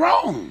rightly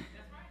wrong.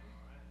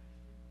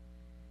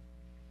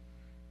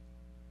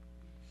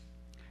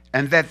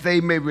 And that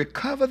they may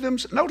recover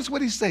themselves. Notice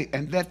what he say,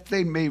 and that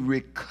they may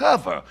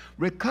recover,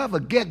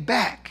 get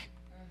back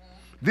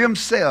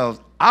themselves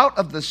out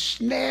of the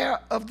snare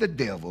of the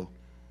devil,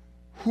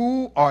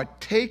 who are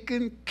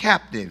taken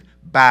captive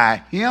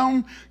by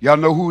him. Y'all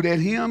know who that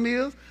him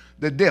is?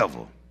 The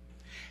devil.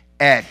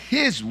 At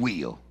his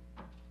will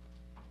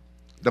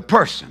the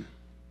person.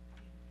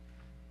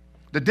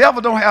 The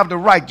devil don't have the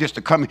right just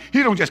to come in.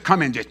 He don't just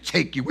come in and just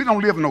take you. We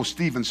don't live in no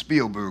Steven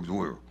Spielberg's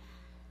world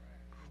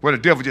where the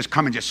devil just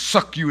come and just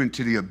suck you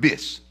into the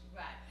abyss.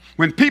 Right.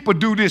 When people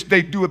do this,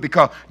 they do it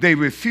because they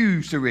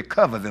refuse to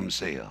recover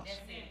themselves. That's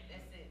it.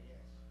 That's it.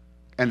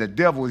 And the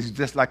devil is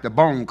just like the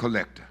bone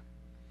collector.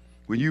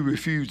 When you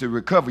refuse to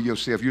recover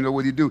yourself, you know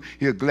what he do?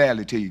 He'll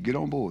gladly tell you, get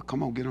on board.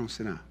 Come on, get on,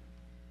 sit down.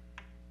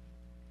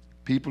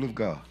 People of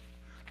God,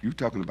 you're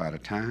talking about a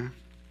time.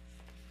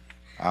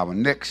 Our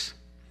next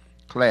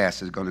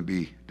class is going to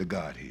be the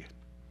Godhead.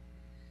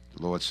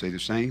 The Lord say the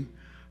same.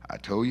 I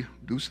told you,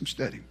 do some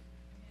studying.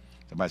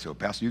 Somebody said, well,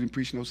 Pastor, you didn't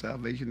preach no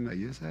salvation tonight.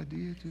 Yes, I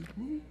did.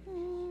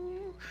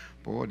 Ooh.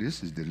 Boy,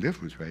 this is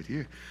deliverance right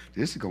here.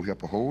 This is going to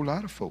help a whole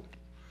lot of folk.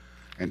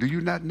 And do you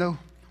not know,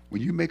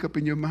 when you make up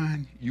in your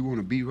mind, you want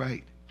to be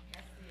right?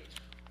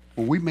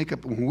 When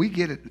we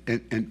get it,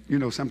 and you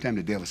know, sometimes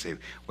the devil say,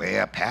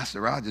 well,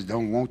 Pastor Rogers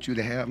don't want you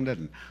to have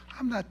nothing.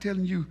 I'm not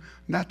telling you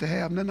not to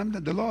have nothing.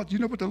 The Lord, you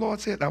know what the Lord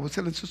said? I was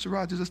telling Sister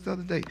Rogers this the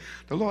other day.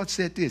 The Lord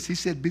said this. He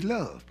said,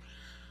 beloved,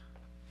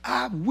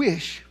 I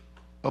wish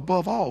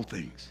above all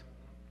things,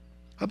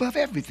 above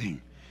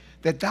everything,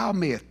 that thou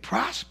mayest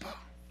prosper,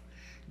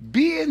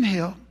 be in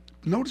health.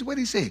 Notice what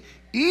he said,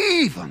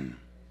 even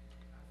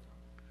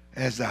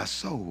as thy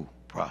soul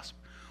prosper.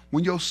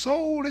 When your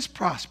soul is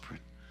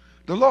prospering,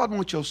 the Lord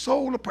wants your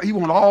soul to, he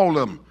wants all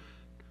of them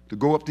to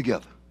go up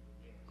together.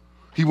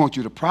 He wants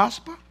you to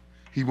prosper.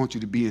 He wants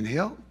you to be in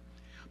health.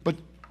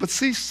 But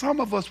see, some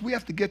of us, we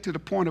have to get to the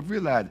point of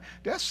realizing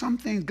there's some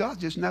things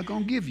God's just not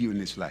going to give you in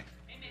this life.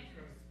 Amen.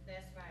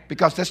 That's right.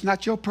 Because that's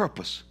not your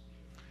purpose.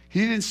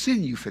 He didn't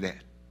send you for that.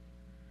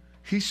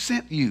 He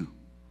sent you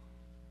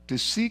to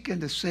seek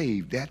and to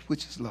save that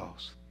which is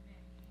lost.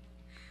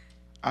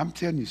 I'm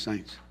telling you,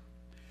 saints,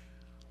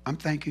 I'm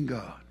thanking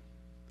God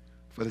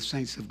for the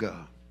saints of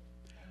God.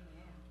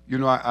 You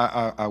know,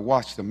 I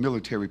watched a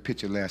military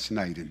picture last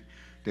night, and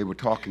they were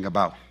talking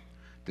about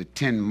the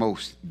 10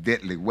 most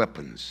deadly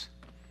weapons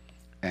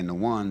and the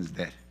ones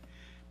that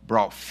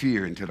brought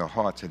fear into the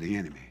hearts of the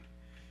enemy.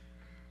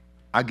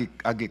 I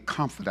get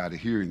comfort out of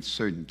hearing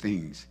certain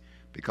things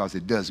because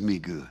it does me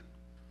good.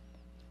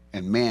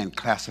 And man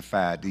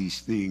classified these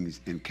things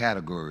in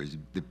categories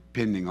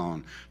depending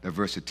on the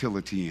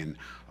versatility and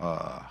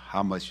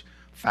how much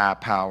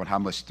firepower and how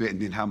much threat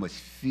and then how much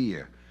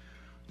fear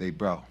they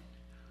brought.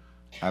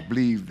 I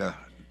believe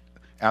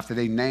after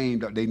they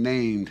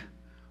named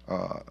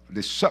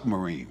this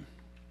submarine,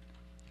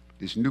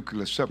 this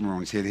nuclear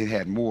submarine, said it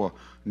had more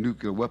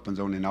nuclear weapons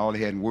on it than all they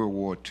had in World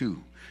War II.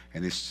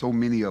 And there's so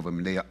many of them,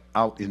 and they are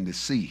out in the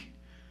sea.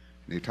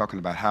 They're talking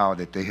about how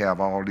that they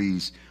have all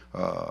these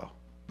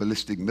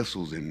ballistic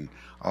missiles and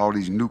all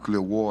these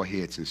nuclear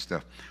warheads and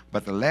stuff.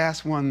 But the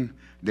last one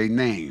they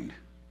named,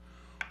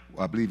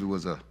 I believe it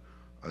was a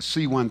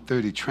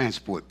C-130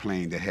 transport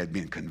plane that had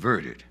been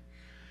converted.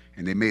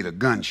 And they made a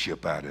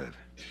gunship out of it.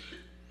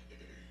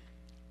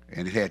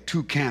 And it had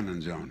 2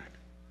 cannons on it.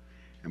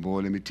 And boy,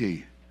 let me tell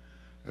you,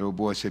 that old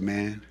boy said,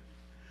 man,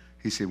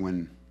 he said,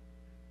 when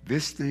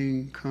this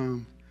thing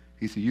comes,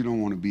 he said, you don't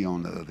want to be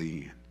on the other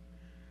end.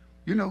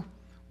 You know,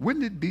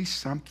 wouldn't it be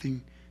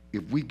something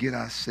if we get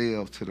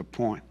ourselves to the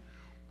point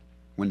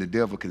when the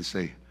devil can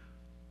say,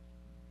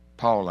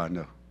 Paul I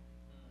know,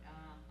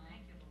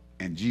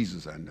 and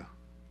Jesus I know.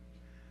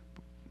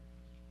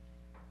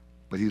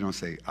 But he don't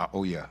say,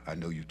 oh yeah, I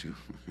know you too.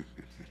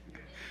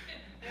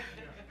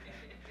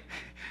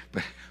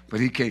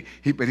 but he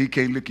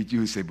can't look at you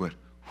and say, but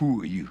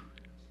who are you?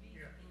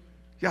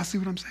 Y'all see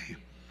what I'm saying?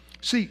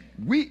 See,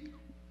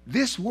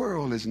 this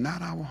world is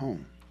not our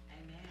home.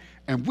 Amen.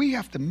 And we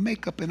have to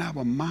make up in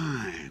our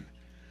mind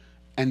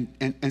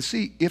and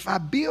see, if I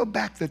build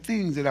back the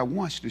things that I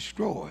once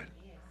destroyed,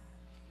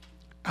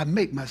 I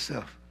make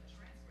myself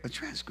a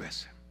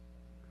transgressor.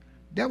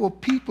 There were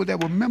people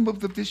that were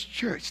members of this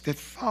church that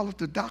followed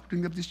the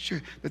doctrine of this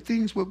church, the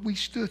things what we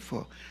stood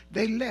for.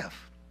 They left.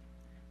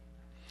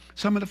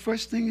 Some of the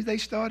first things they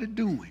started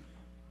doing,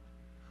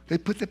 they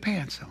put their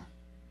pants on.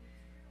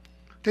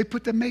 They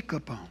put the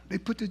makeup on. They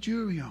put the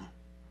jewelry on.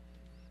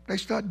 They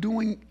start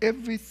doing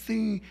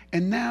everything,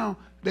 and now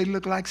they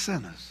look like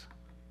sinners.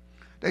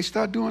 They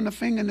start doing the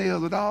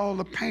fingernails with all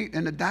the paint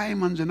and the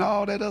diamonds and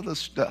all that other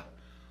stuff.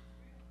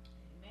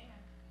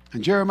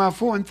 And Jeremiah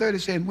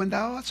 4:30 said, when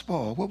thou art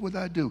spoiled, what would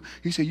I do?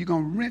 He said, you're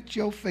going to rent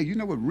your face. You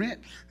know what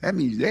rent? That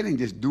means that ain't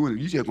just doing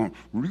it. You're going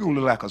to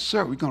look like a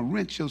servant. You're going to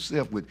rent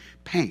yourself with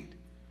paint.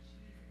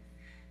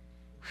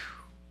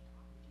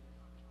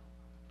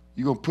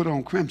 You're going to put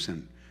on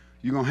crimson.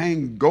 You're going to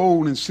hang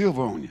gold and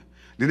silver on you.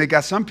 Then they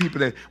got some people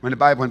that,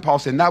 when Paul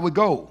said, not with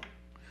gold.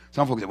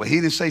 Some folks said, well, he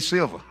didn't say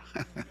silver.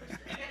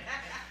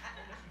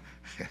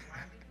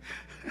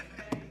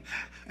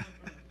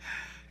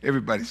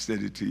 Everybody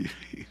said it to you.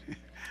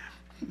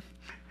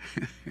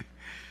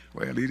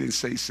 Well, he didn't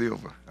say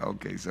silver.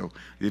 Okay, so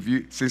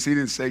since he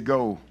didn't say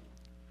gold,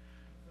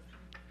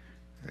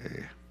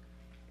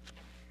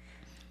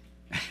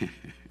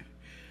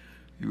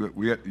 you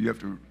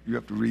have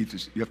to read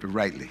this. You have to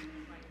rightly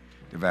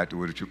Divide the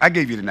word of truth. I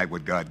gave you tonight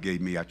what God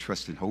gave me. I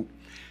trust and hope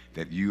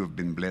that you have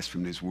been blessed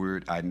from this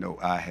word. I know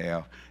I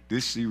have.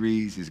 This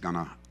series is going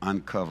to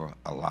uncover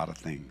a lot of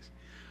things.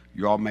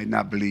 You all may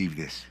not believe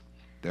this.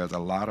 There's a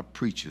lot of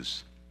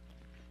preachers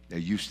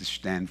that used to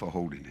stand for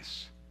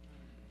holiness.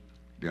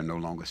 They're no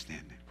longer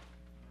standing.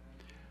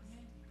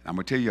 I'm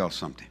going to tell y'all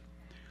something.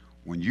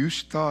 When you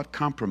start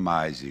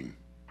compromising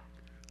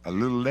a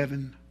little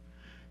leaven,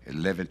 it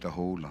leavened the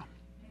whole lump.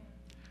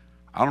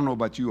 I don't know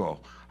about you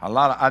all.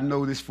 I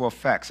know this for a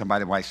fact.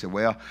 Somebody might say,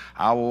 well,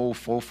 our old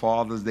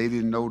forefathers, they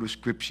didn't know the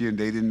scripture and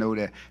they didn't know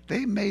that.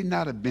 They may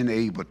not have been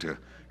able to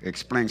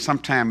explain.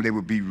 Sometimes they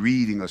would be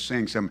reading or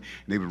saying something,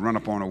 and they would run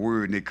up on a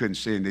word and they couldn't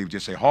say it, and they would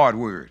just say, hard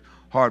word,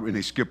 and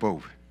they skip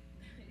over it.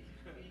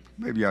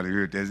 Maybe you ought to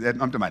hear this. I'm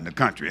talking about in the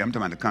country.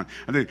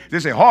 They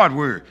say hard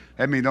word.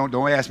 That means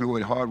don't ask me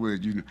what hard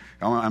word.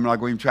 I'm not going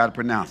to even try to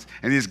pronounce it.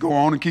 And they just go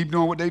on and keep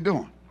doing what they're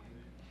doing.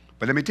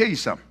 But let me tell you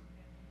something.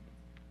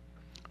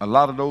 A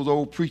lot of those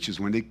old preachers,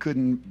 when they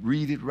couldn't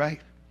read it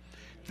right,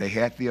 they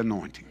had the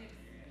anointing.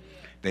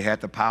 They had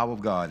the power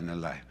of God in their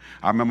life.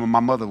 I remember my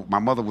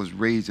mother was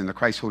raised in the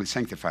Christ Holy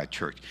Sanctified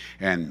Church.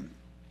 And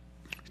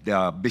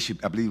the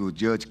bishop, I believe it was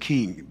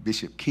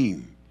Bishop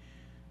King.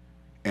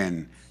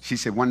 And she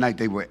said one night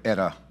they were at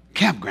a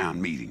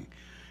campground meeting.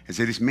 And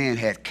said this man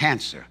had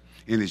cancer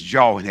in his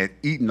jaw and had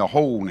eaten a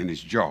hole in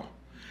his jaw.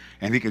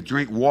 And he could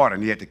drink water,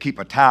 and he had to keep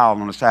a towel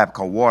on the side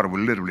because water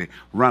would literally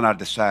run out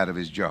the side of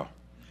his jaw.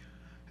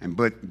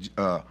 But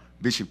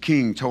Bishop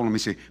King told him, he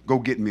said, go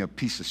get me a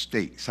piece of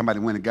steak. Somebody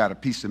went and got a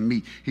piece of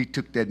meat. He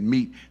took that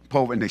meat,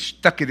 and they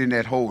stuck it in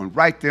that hole. And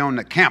right there on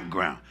the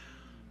campground,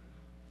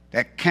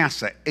 that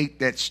cancer ate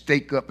that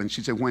steak up. And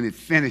she said when it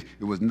finished,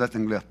 there was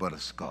nothing left but a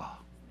scar.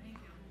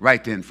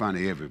 Right there in front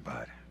of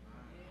everybody.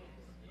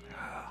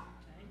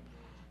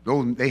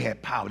 They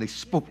had power. They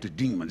spoke to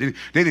demons.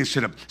 They didn't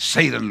sit up,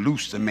 Satan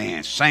loose the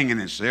man,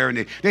 singing and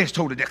serenading. They just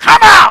told it, come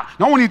out.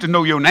 No one needs to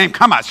know your name.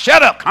 Come out.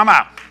 Shut up. Come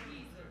out.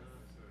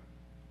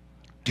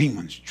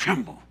 Demons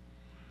tremble.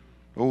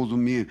 Those were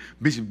men.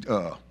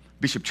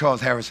 Bishop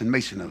Charles Harrison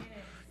Mason of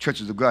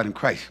Churches of God in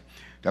Christ.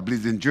 I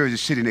believe in Jersey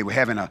City, they were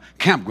having a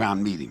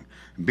campground meeting.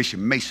 And Bishop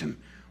Mason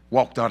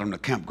walked out on the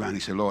campground.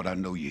 He said, Lord, I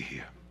know you're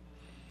here.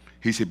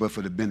 He said, but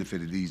for the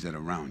benefit of these that are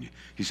around you,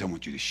 he said, I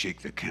want you to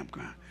shake the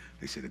campground.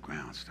 They said the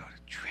ground started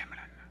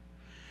trembling.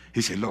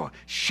 He said, Lord,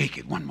 shake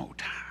it one more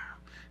time.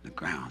 The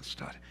ground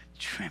started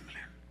trembling.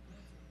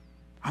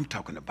 I'm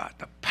talking about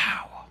the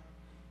power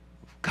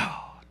of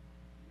God.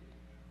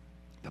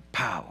 The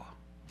power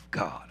of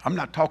God. I'm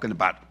not talking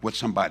about what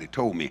somebody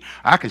told me.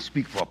 I can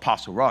speak for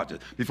Apostle Rogers.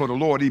 Before the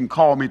Lord even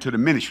called me to the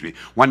ministry,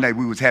 one day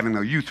we was having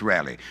a youth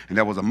rally, and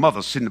there was a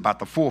mother sitting about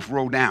the 4th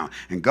row down,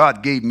 and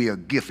God gave me a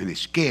gift, and it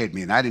scared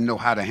me, and I didn't know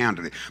how to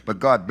handle it. But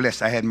God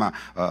blessed. I had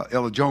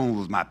Ella Jones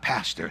was my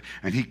pastor,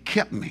 and he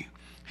kept me.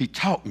 He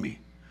taught me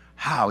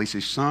how. He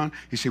said, son,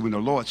 he said, when the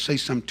Lord say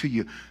something to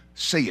you,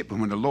 say it. But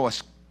when the Lord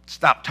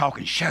stop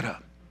talking, shut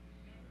up.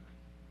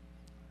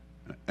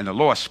 And the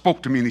Lord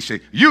spoke to me and he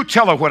said, you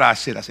tell her what I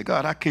said. I said,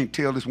 God, I can't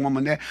tell this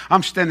woman that.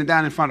 I'm standing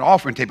down in front of the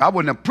offering table. I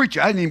wasn't a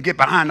preacher. I didn't even get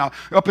behind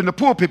up in the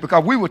pulpit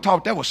because we were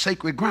taught that was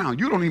sacred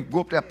ground. You don't even go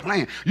up there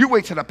playing. You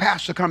wait till the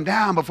pastor come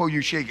down before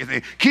you shake his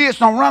hand. Kids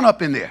don't run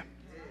up in there.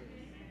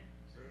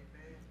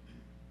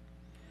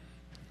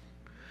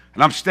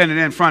 And I'm standing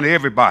there in front of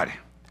everybody.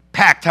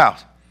 Packed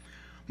house.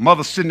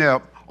 Mother sitting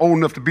there old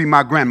enough to be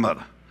my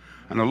grandmother.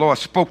 And the Lord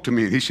spoke to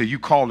me and he said, you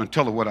call and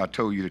tell her what I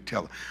told you to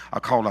tell her. I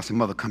called. I said,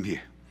 Mother, come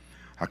here.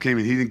 I came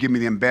in, he didn't give me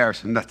the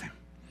embarrassing nothing.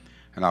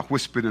 And I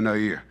whispered in her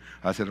ear.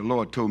 I said, the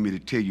Lord told me to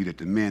tell you that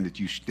the man that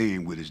you're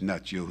staying with is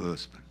not your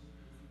husband.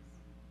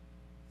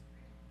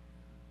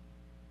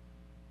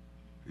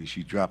 And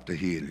she dropped her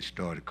head and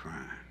started crying.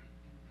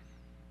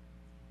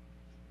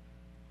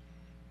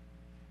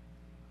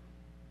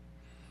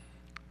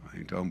 I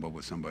ain't talking about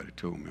what somebody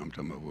told me. I'm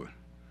talking about what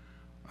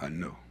I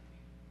know.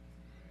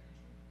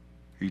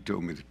 He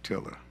told me to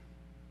tell her.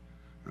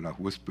 And I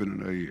whispered in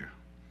her ear.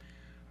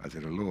 I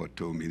said, the Lord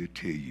told me to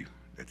tell you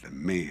that the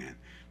man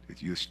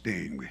that you're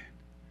staying with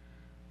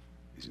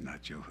is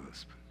not your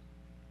husband.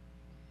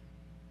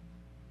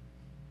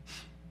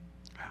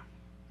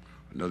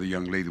 Another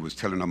young lady was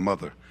telling her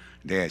mother,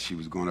 dad, she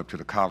was going up to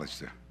the college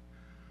to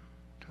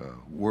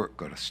work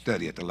or to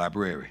study at the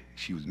library.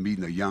 She was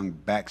meeting a young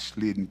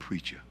backslidden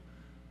preacher.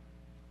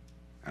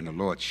 And the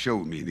Lord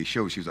showed me, and he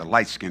showed she was a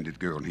light-skinned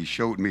girl, and he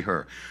showed me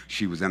her.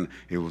 She was in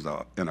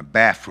a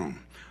bathroom.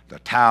 The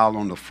towel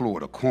on the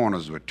floor, the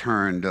corners were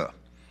turned up.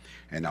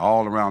 And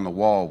all around the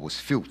wall was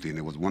filthy. And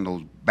it was one of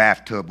those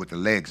bathtub with the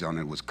legs on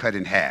it. It was cut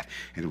in half.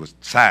 And it was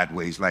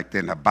sideways like that.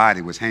 And her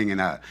body was hanging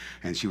out.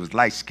 And she was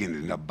light-skinned,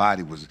 and her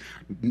body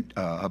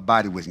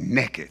was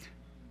naked.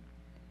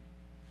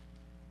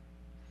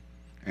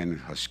 And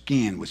her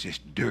skin was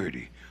just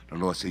dirty. The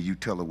Lord said, you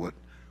tell her what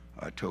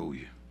I told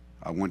you.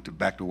 I went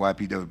back to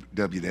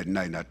YPW that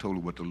night, and I told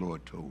her what the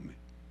Lord told me.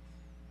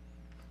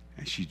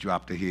 And she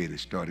dropped her head and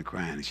started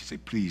crying. And she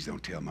said, please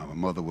don't tell my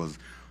mother was,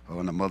 one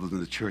of the mothers in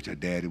the church, her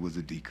daddy was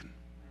a deacon.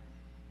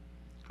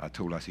 I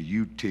told her, I said,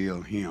 you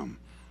tell him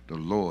the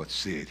Lord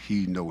said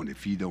he know, and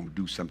if he don't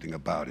do something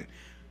about it,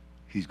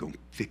 he's going to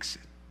fix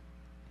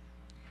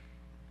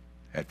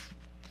it. Of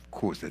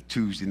course, that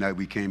Tuesday night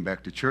we came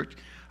back to church,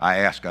 I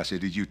asked her, I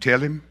said, did you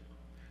tell him?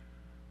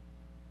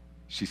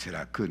 She said,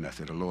 I couldn't. I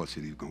said, the Lord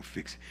said he was going to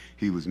fix it.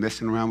 He was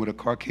messing around with a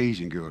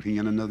Caucasian girl, he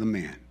and another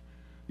man,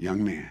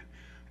 young man.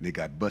 And they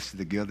got busted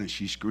together, and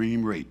she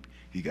screamed rape.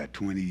 He got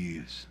 20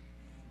 years.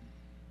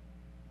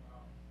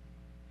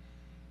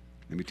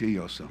 Let me tell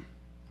y'all something.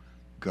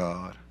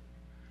 God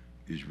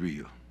is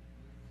real.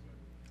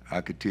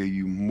 I could tell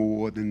you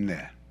more than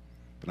that,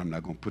 but I'm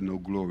not going to put no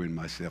glory in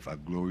myself. I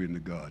glory in the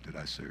God that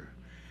I serve.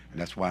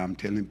 And that's why I'm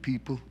telling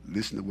people,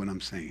 listen to what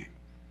I'm saying.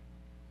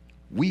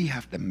 We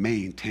have to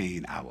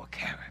maintain our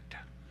character.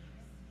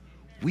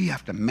 We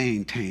have to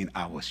maintain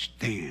our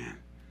stand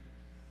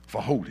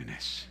for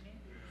holiness.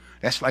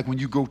 That's like when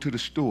you go to the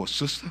store,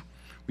 sister,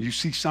 when you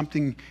see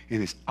something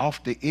and it's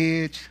off the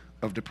edge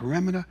of the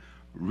perimeter,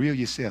 reel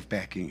yourself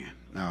back in.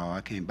 No,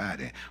 I can't buy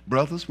that.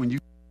 Brothers, when you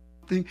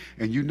something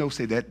and you know,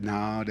 say that,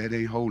 no, that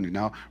ain't holy.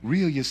 Now,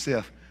 reel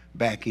yourself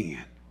back in.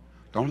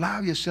 Don't allow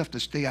yourself to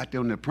stay out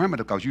there on the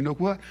perimeter, because you know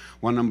what?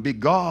 One of them big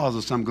gauze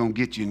or something going to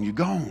get you and you're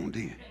gone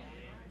then.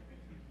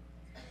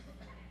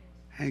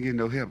 I ain't getting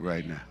no help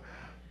right now.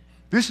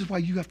 This is why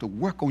you have to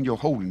work on your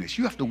holiness.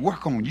 You have to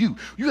work on you.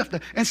 You have to,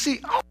 and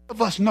see, all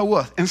of us know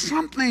us. And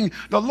something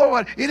the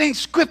Lord, it ain't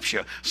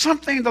scripture.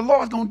 Something the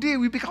Lord's going to deal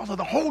with because of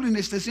the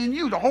holiness that's in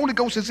you. The Holy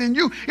Ghost is in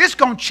you. It's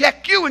going to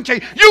check you and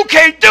say, you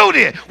can't do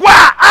this.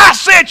 Why? I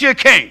said you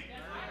can't.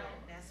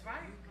 That's right.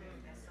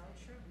 That's so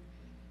true.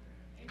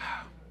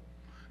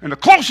 And the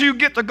closer you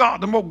get to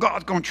God, the more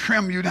God's going to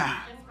trim you down.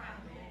 That's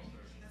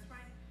right.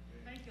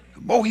 Thank you.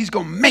 The more he's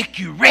going to make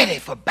you ready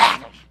for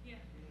battles.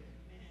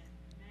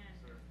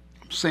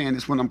 I'm saying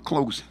this when I'm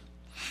closing.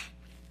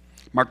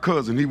 My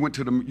cousin, he went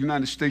to the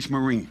United States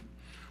Marine.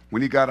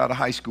 When he got out of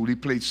high school, he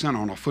played center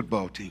on our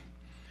football team.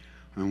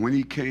 And when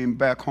he came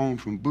back home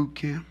from boot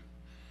camp,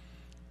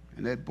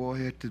 and that boy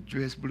had the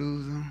dress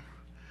blues on,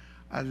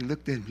 I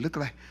looked at him, looked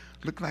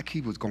like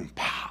he was going to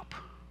pop.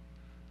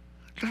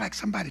 Looked like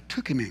somebody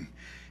took him in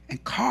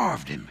and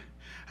carved him.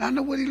 And I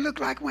know what he looked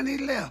like when he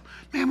left.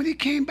 Man, when he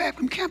came back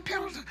from Camp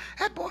Pendleton,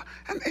 that boy,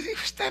 and he was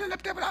standing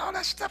up there with all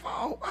that stuff.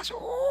 Oh, I said,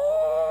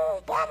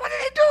 oh, boy, what did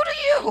they do to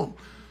you?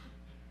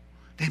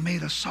 They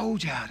made a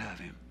soldier out of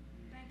him.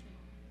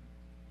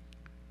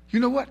 You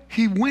know what?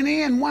 He went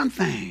in one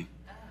thing,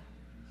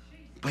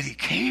 but he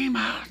came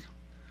out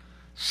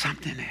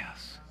something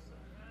else.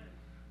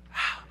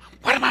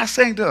 What am I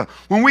saying to her?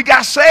 When we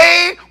got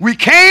saved, we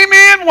came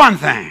in one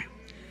thing.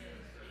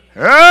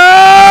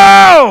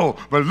 Oh,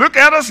 but look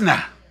at us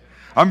now.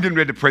 I'm getting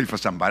ready to pray for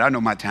somebody. I know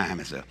my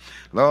time is up.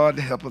 Lord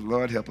help us,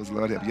 Lord help us,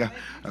 Lord help us. Yeah.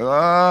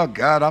 Oh,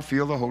 God, I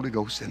feel the Holy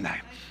Ghost tonight.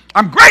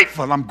 I'm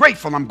grateful, I'm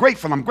grateful, I'm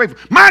grateful, I'm grateful.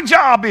 My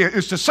job here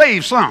is to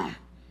save some.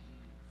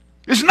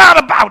 It's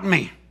not about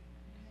me.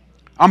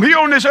 I'm here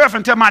on this earth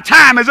until my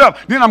time is up.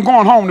 Then I'm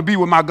going home to be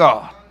with my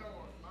God.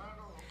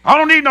 I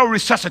don't need no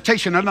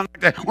resuscitation or nothing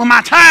like that. When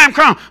my time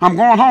comes, I'm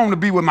going home to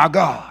be with my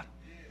God.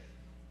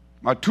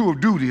 My tour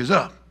of duty is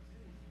up.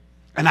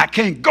 And I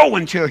can't go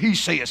until he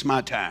says it's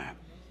my time.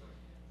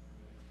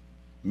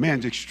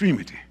 Man's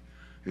extremity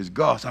is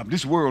God's.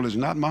 This world is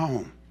not my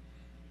home.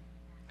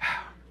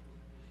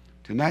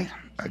 Tonight,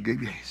 I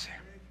gave you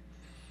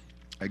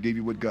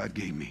what God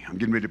gave me. I'm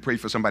getting ready to pray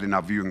for somebody in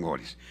our viewing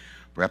audience.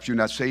 Perhaps you're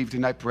not saved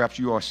tonight. Perhaps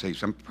you are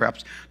saved.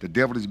 Perhaps the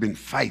devil has been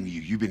fighting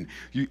you.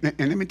 And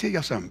let me tell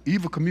you something.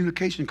 Evil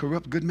communication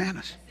corrupts good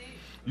manners.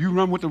 You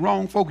run with the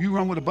wrong folk. You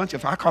run with a bunch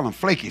of, I call them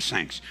flaky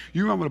saints.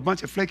 You run with a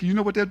bunch of flaky. You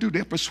know what they'll do?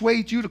 They'll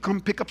persuade you to come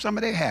pick up some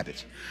of their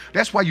habits.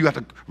 That's why you have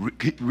to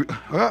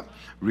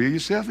reel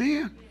yourself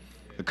in.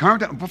 The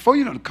current, before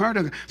you know, the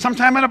current,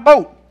 sometime in a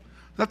boat.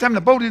 Sometime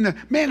the boat in there,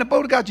 man, the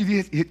boat got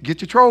you.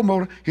 Get your troll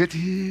motor.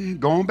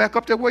 Go on back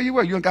up there where you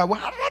were. You ain't got, well,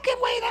 how did I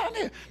get way down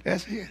there?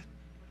 That's it.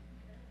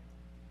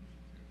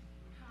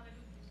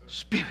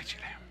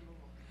 Spiritually.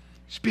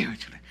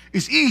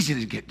 It's easy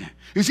to get there.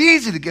 It's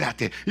easy to get out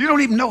there. You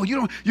don't even know.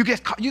 You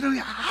get caught. You don't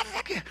even, how did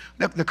I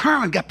get? The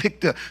current got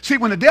picked up. See,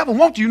 when the devil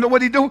wants you know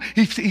what he do?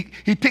 He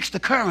picks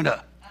the current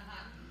up.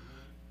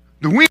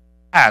 The wind,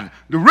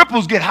 the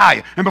ripples get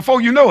higher. And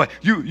before you know it,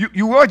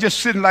 you were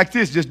just sitting like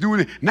this, just doing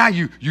it. Now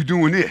you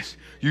doing this.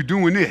 You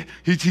doing this.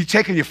 He's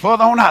taking you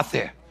further on out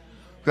there.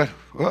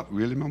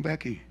 Reel him on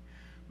back in.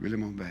 Reel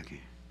him on back in.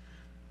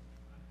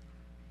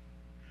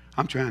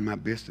 I'm trying my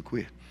best to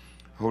quit.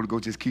 The Holy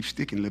Ghost just keeps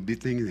sticking a little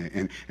bit thing in there.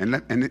 And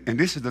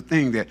this is the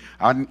thing that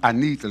I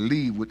need to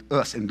leave with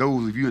us and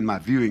those of you in my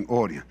viewing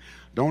audience.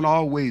 Don't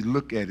always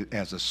look at it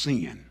as a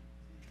sin.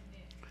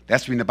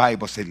 That's when the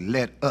Bible said,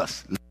 let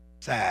us lay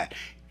aside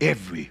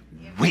every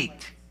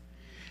weight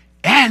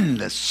and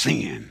the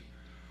sin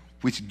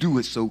which do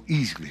it so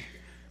easily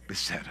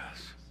beset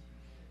us.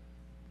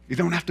 It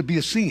don't have to be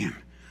a sin,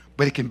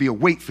 but it can be a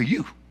weight for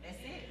you. That's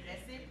it,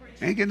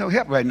 Ain't getting no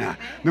help right now.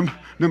 Them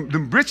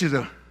britches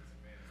are,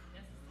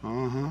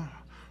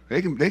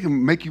 They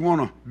can make you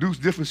want to do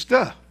different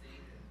stuff.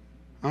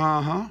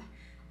 Yeah.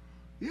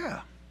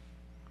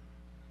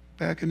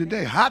 Back in the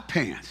day, hot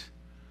pants.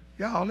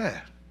 Y'all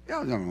there.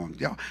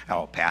 Y'all,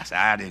 oh, Pastor,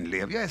 I didn't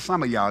live. Yeah,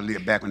 some of y'all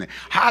lived back when they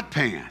hot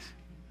pants.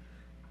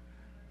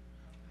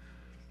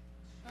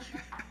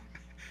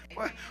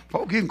 What?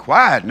 Folk getting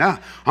quiet now.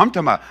 I'm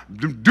talking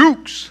about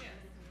dukes.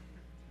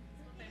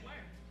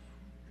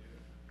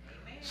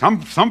 Some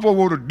folk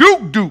were the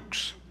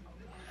dukes.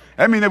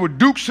 That means they were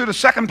dukes to the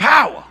second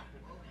power.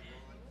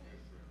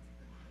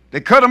 They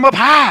cut them up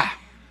high,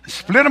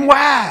 split them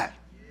wide.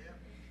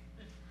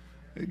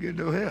 They get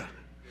no hair.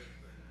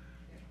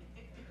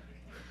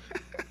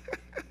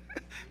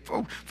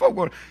 Folk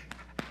go,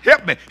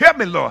 help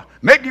me, Lord.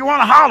 Make me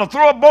want to holler,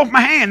 throw up both my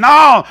hands.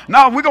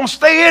 No, we're going to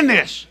stay in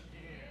this.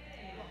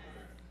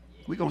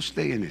 We're going to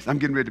stay in this. I'm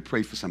getting ready to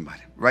pray for somebody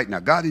right now.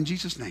 God, in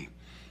Jesus' name,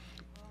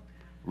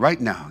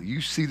 right now,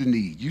 you see the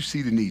need. You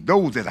see the need.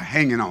 Those that are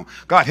hanging on,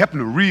 God, help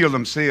them to reel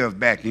themselves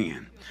back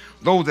in.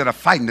 Those that are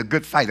fighting the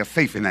good fight of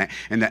faith in that,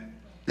 and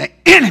the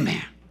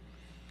enemy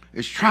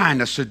is trying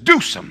to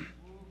seduce them.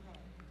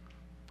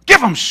 Give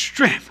them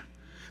strength.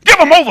 Give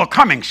them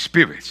overcoming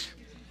spirits.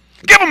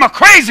 Give them a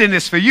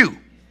craziness for you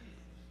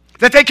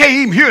that they can't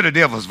even hear the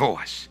devil's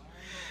voice.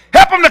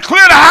 Help them to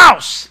clear the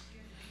house,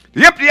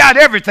 to empty out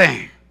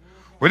everything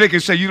where they can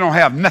say, you don't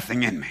have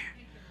nothing in me.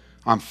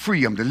 I'm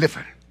free, I'm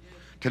delivered.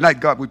 Tonight,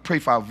 God, we pray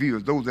for our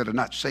viewers, those that are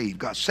not saved.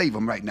 God, save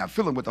them right now.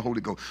 Fill them with the Holy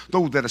Ghost.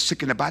 Those that are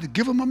sick in the body,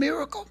 give them a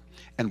miracle.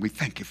 And we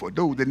thank you for it.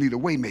 Those that need a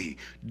way made,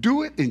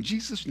 do it in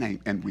Jesus' name.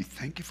 And we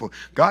thank you for it.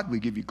 God, we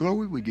give you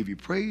glory, we give you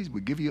praise,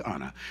 we give you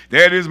honor.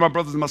 There it is, my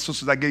brothers and my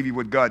sisters. I gave you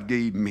what God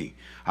gave me.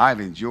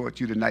 I've enjoyed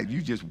you tonight.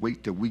 You just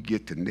wait till we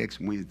get to next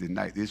Wednesday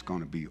night. It's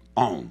going to be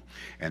on.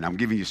 And I'm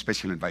giving you a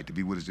special invite to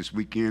be with us this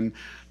weekend.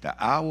 The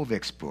hour of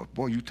export.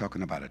 Boy, you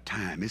talking about a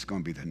time. It's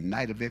going to be the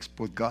night of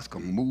export. God's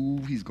going to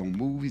move. He's going to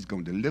move. He's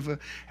going to deliver.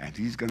 And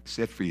he's going to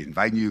set free.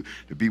 Inviting you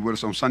to be with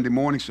us on Sunday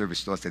morning. Service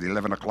starts at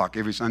 11 o'clock.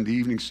 Every Sunday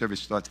evening service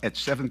starts at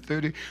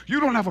 7:30. You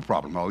don't have a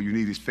problem. All you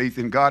need is faith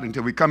in God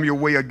until we come your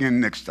way again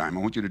next time.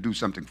 I want you to do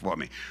something for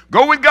me.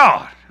 Go with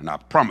God. And I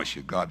promise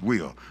you, God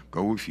will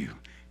go with you.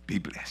 Be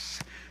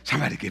blessed.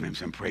 Somebody give him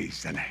some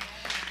praise tonight.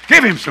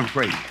 Give him some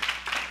praise.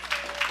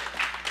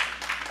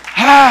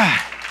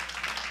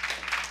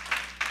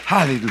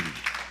 Hallelujah.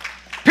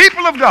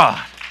 People of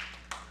God,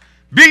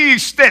 be ye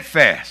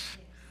steadfast,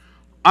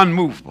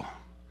 unmovable,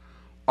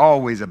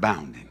 always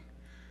abounding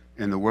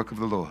in the work of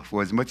the Lord.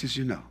 For as much as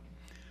you know,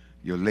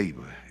 your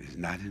labor is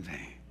not in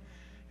vain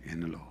in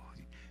the Lord.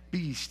 Be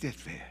ye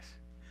steadfast.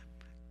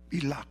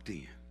 Be locked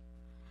in.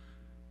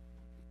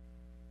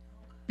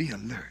 Be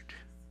alert.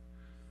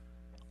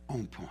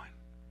 On point.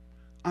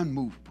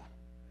 Unmovable.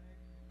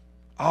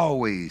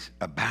 Always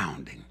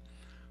abounding.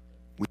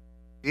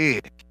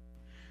 Rear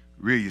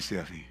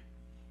yourself in.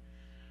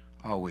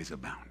 Always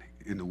abounding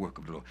in the work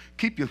of the Lord.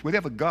 Keep your,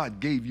 whatever God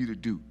gave you to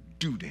do,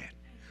 do that.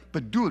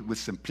 But do it with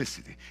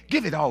simplicity.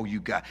 Give it all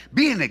you got.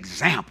 Be an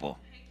example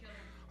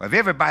of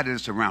everybody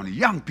that's around you.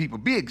 Young people,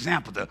 be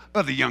example to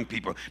other young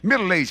people.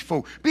 Middle-aged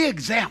folk, be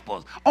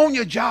examples. On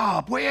your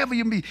job, wherever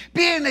you be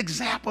an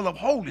example of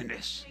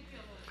holiness.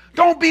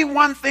 Don't be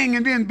one thing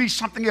and then be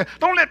something else.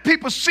 Don't let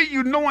people see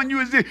you knowing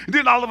you as this. And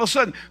then all of a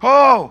sudden,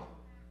 oh,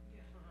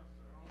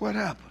 what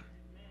happened?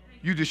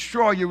 You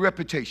destroy your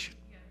reputation.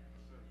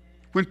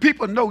 When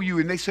people know you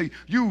and they say,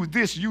 you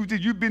this, you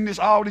did, you've been this,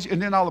 all this,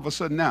 and then all of a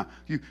sudden now,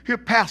 you hear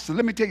pastors,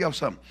 let me tell you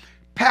something.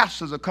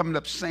 Pastors are coming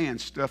up saying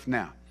stuff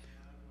now.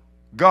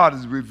 God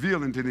is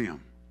revealing to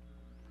them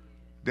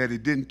that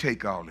it didn't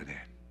take all of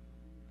that.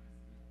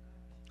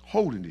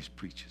 Holiness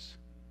preachers.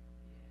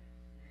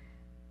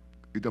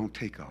 It don't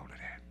take all of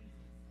that.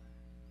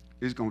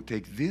 It's going to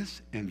take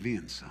this and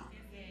then some.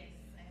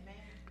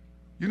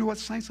 You know what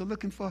saints are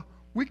looking for?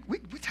 We're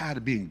tired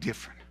of being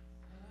different.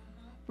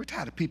 We're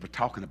tired of people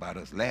talking about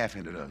us,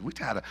 laughing at us. We're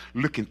tired of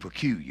looking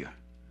peculiar.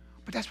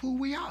 But that's who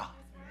we are.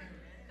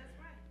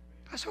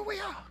 That's who we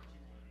are.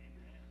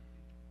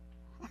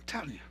 I'm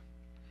telling you.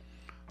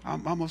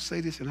 I'm going to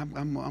say this and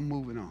I'm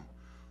moving on.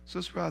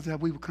 Sister Rosa,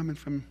 we were coming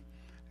from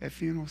that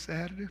funeral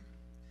Saturday.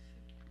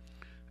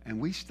 And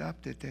we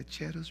stopped at that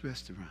Cheddar's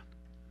restaurant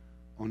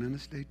on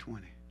Interstate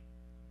 20.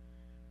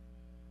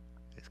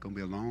 It's going to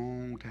be a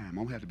long time. I'm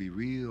going to have to be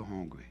real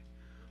hungry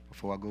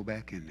before I go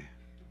back in there.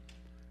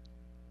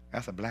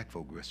 That's a black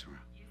folk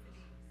restaurant.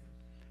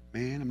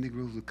 Man, them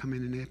Negroes would come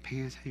in there,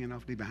 pants hanging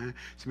off their behind,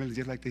 smelling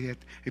just like they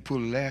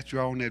pulled the last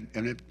draw on the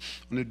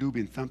doobie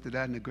and thumped it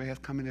out in the grass,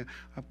 coming in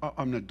there,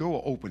 on the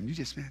door open. You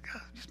just smell,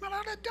 God, you smell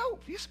all that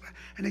dope. You smell,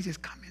 and they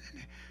just come in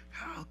there.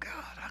 Oh, God,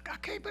 I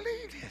can't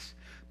believe this.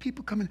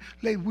 People coming,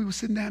 lady, we were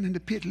sitting down in the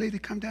pit, lady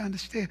come down the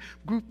stair,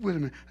 group with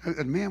him,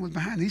 a man was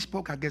behind, he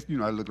spoke, I guess,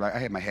 I looked like, I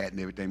had my hat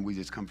and everything, we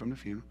just come from the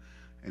funeral,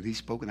 and he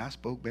spoke, and I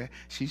spoke back,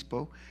 she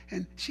spoke,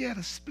 and she had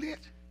a split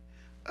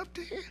up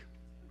to here.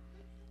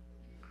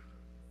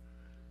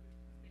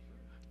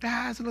 The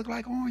eyes look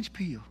like orange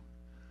peel,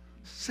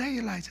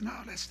 cellulites and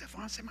all that stuff.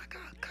 I said, my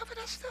God, cover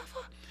that stuff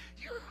up.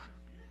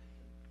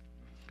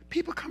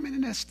 People coming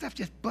in there, stuff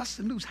just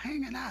busting loose,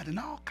 hanging out, and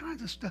all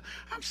kinds of stuff.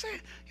 I'm saying,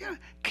 you know,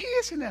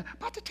 kids in there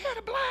about to tear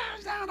the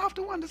blinds down off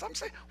the windows. I'm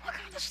saying, what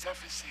kind of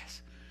stuff is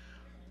this?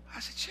 I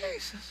said,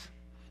 Jesus,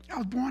 I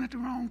was born at the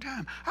wrong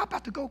time. I'm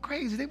about to go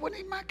crazy. They wasn't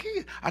even my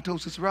kids. I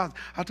told Sister Ross,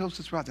 I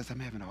said, I'm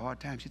having a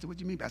hard time. She said, what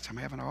do you mean? I said, I'm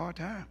having a hard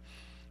time.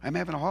 I'm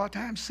having a hard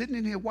time sitting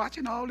in here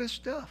watching all this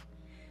stuff.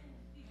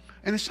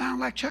 And it sounds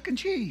like Chuck and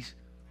Cheese.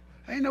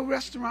 Ain't no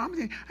restaurant.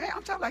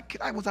 I'm talking like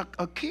I was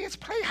a kid's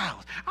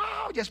playhouse.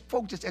 Oh, just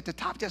folks just at the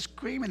top just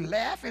screaming,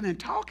 laughing, and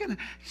talking.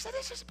 He said,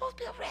 this is supposed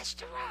to be a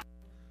restaurant.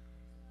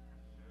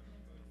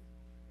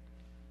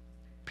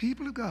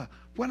 People of God,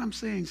 what I'm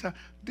saying, sir,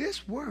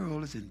 this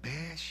world is in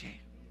bad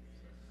shape.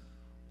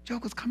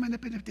 Jokers coming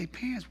up in their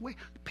pants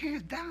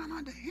down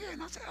under here.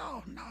 And I said,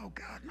 oh, no,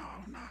 God,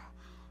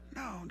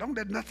 no, don't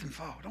let nothing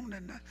fall. Don't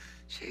let nothing.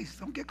 Jesus,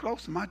 don't get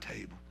close to my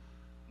table.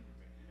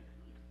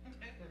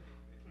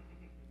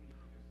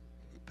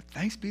 But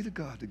thanks be to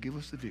God to give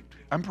us the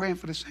victory. I'm praying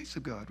for the saints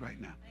of God right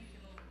now.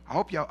 I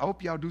hope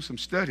y'all do some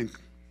studying.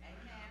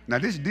 Now,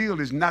 this deal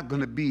is not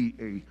going to be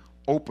a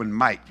open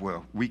mic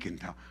where we can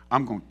talk.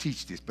 I'm going to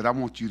teach this, but I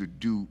want you to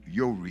do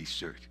your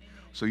research.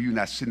 So you're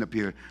not sitting up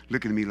here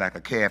looking at me like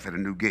a calf at a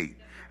new gate.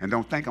 And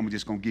don't think I'm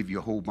just going to give you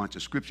a whole bunch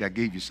of scripture. I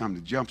gave you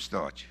something to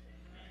jumpstart you.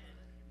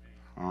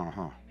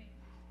 Uh-huh.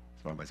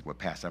 So somebody said, well,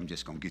 Pastor, I'm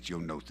just going to get your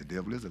notes. The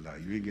devil is a liar.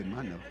 You ain't getting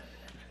my notes.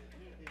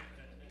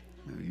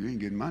 You ain't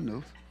getting my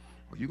notes.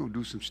 Well, you're going to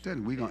do some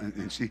studying. We're going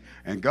and see.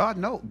 And God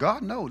knows.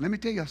 Let me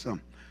tell you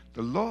something.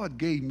 The Lord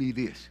gave me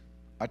this.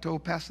 I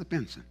told Pastor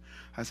Benson.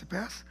 I said,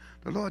 Pastor,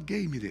 the Lord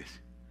gave me this.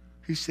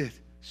 He said,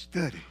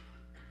 study.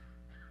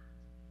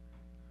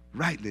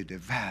 Rightly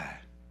divide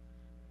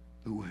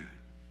the word.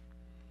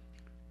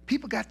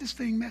 People got this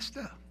thing messed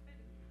up.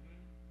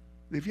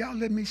 If y'all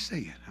let me say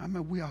it, I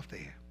mean, we off the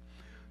air.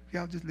 If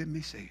y'all just let me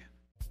say it.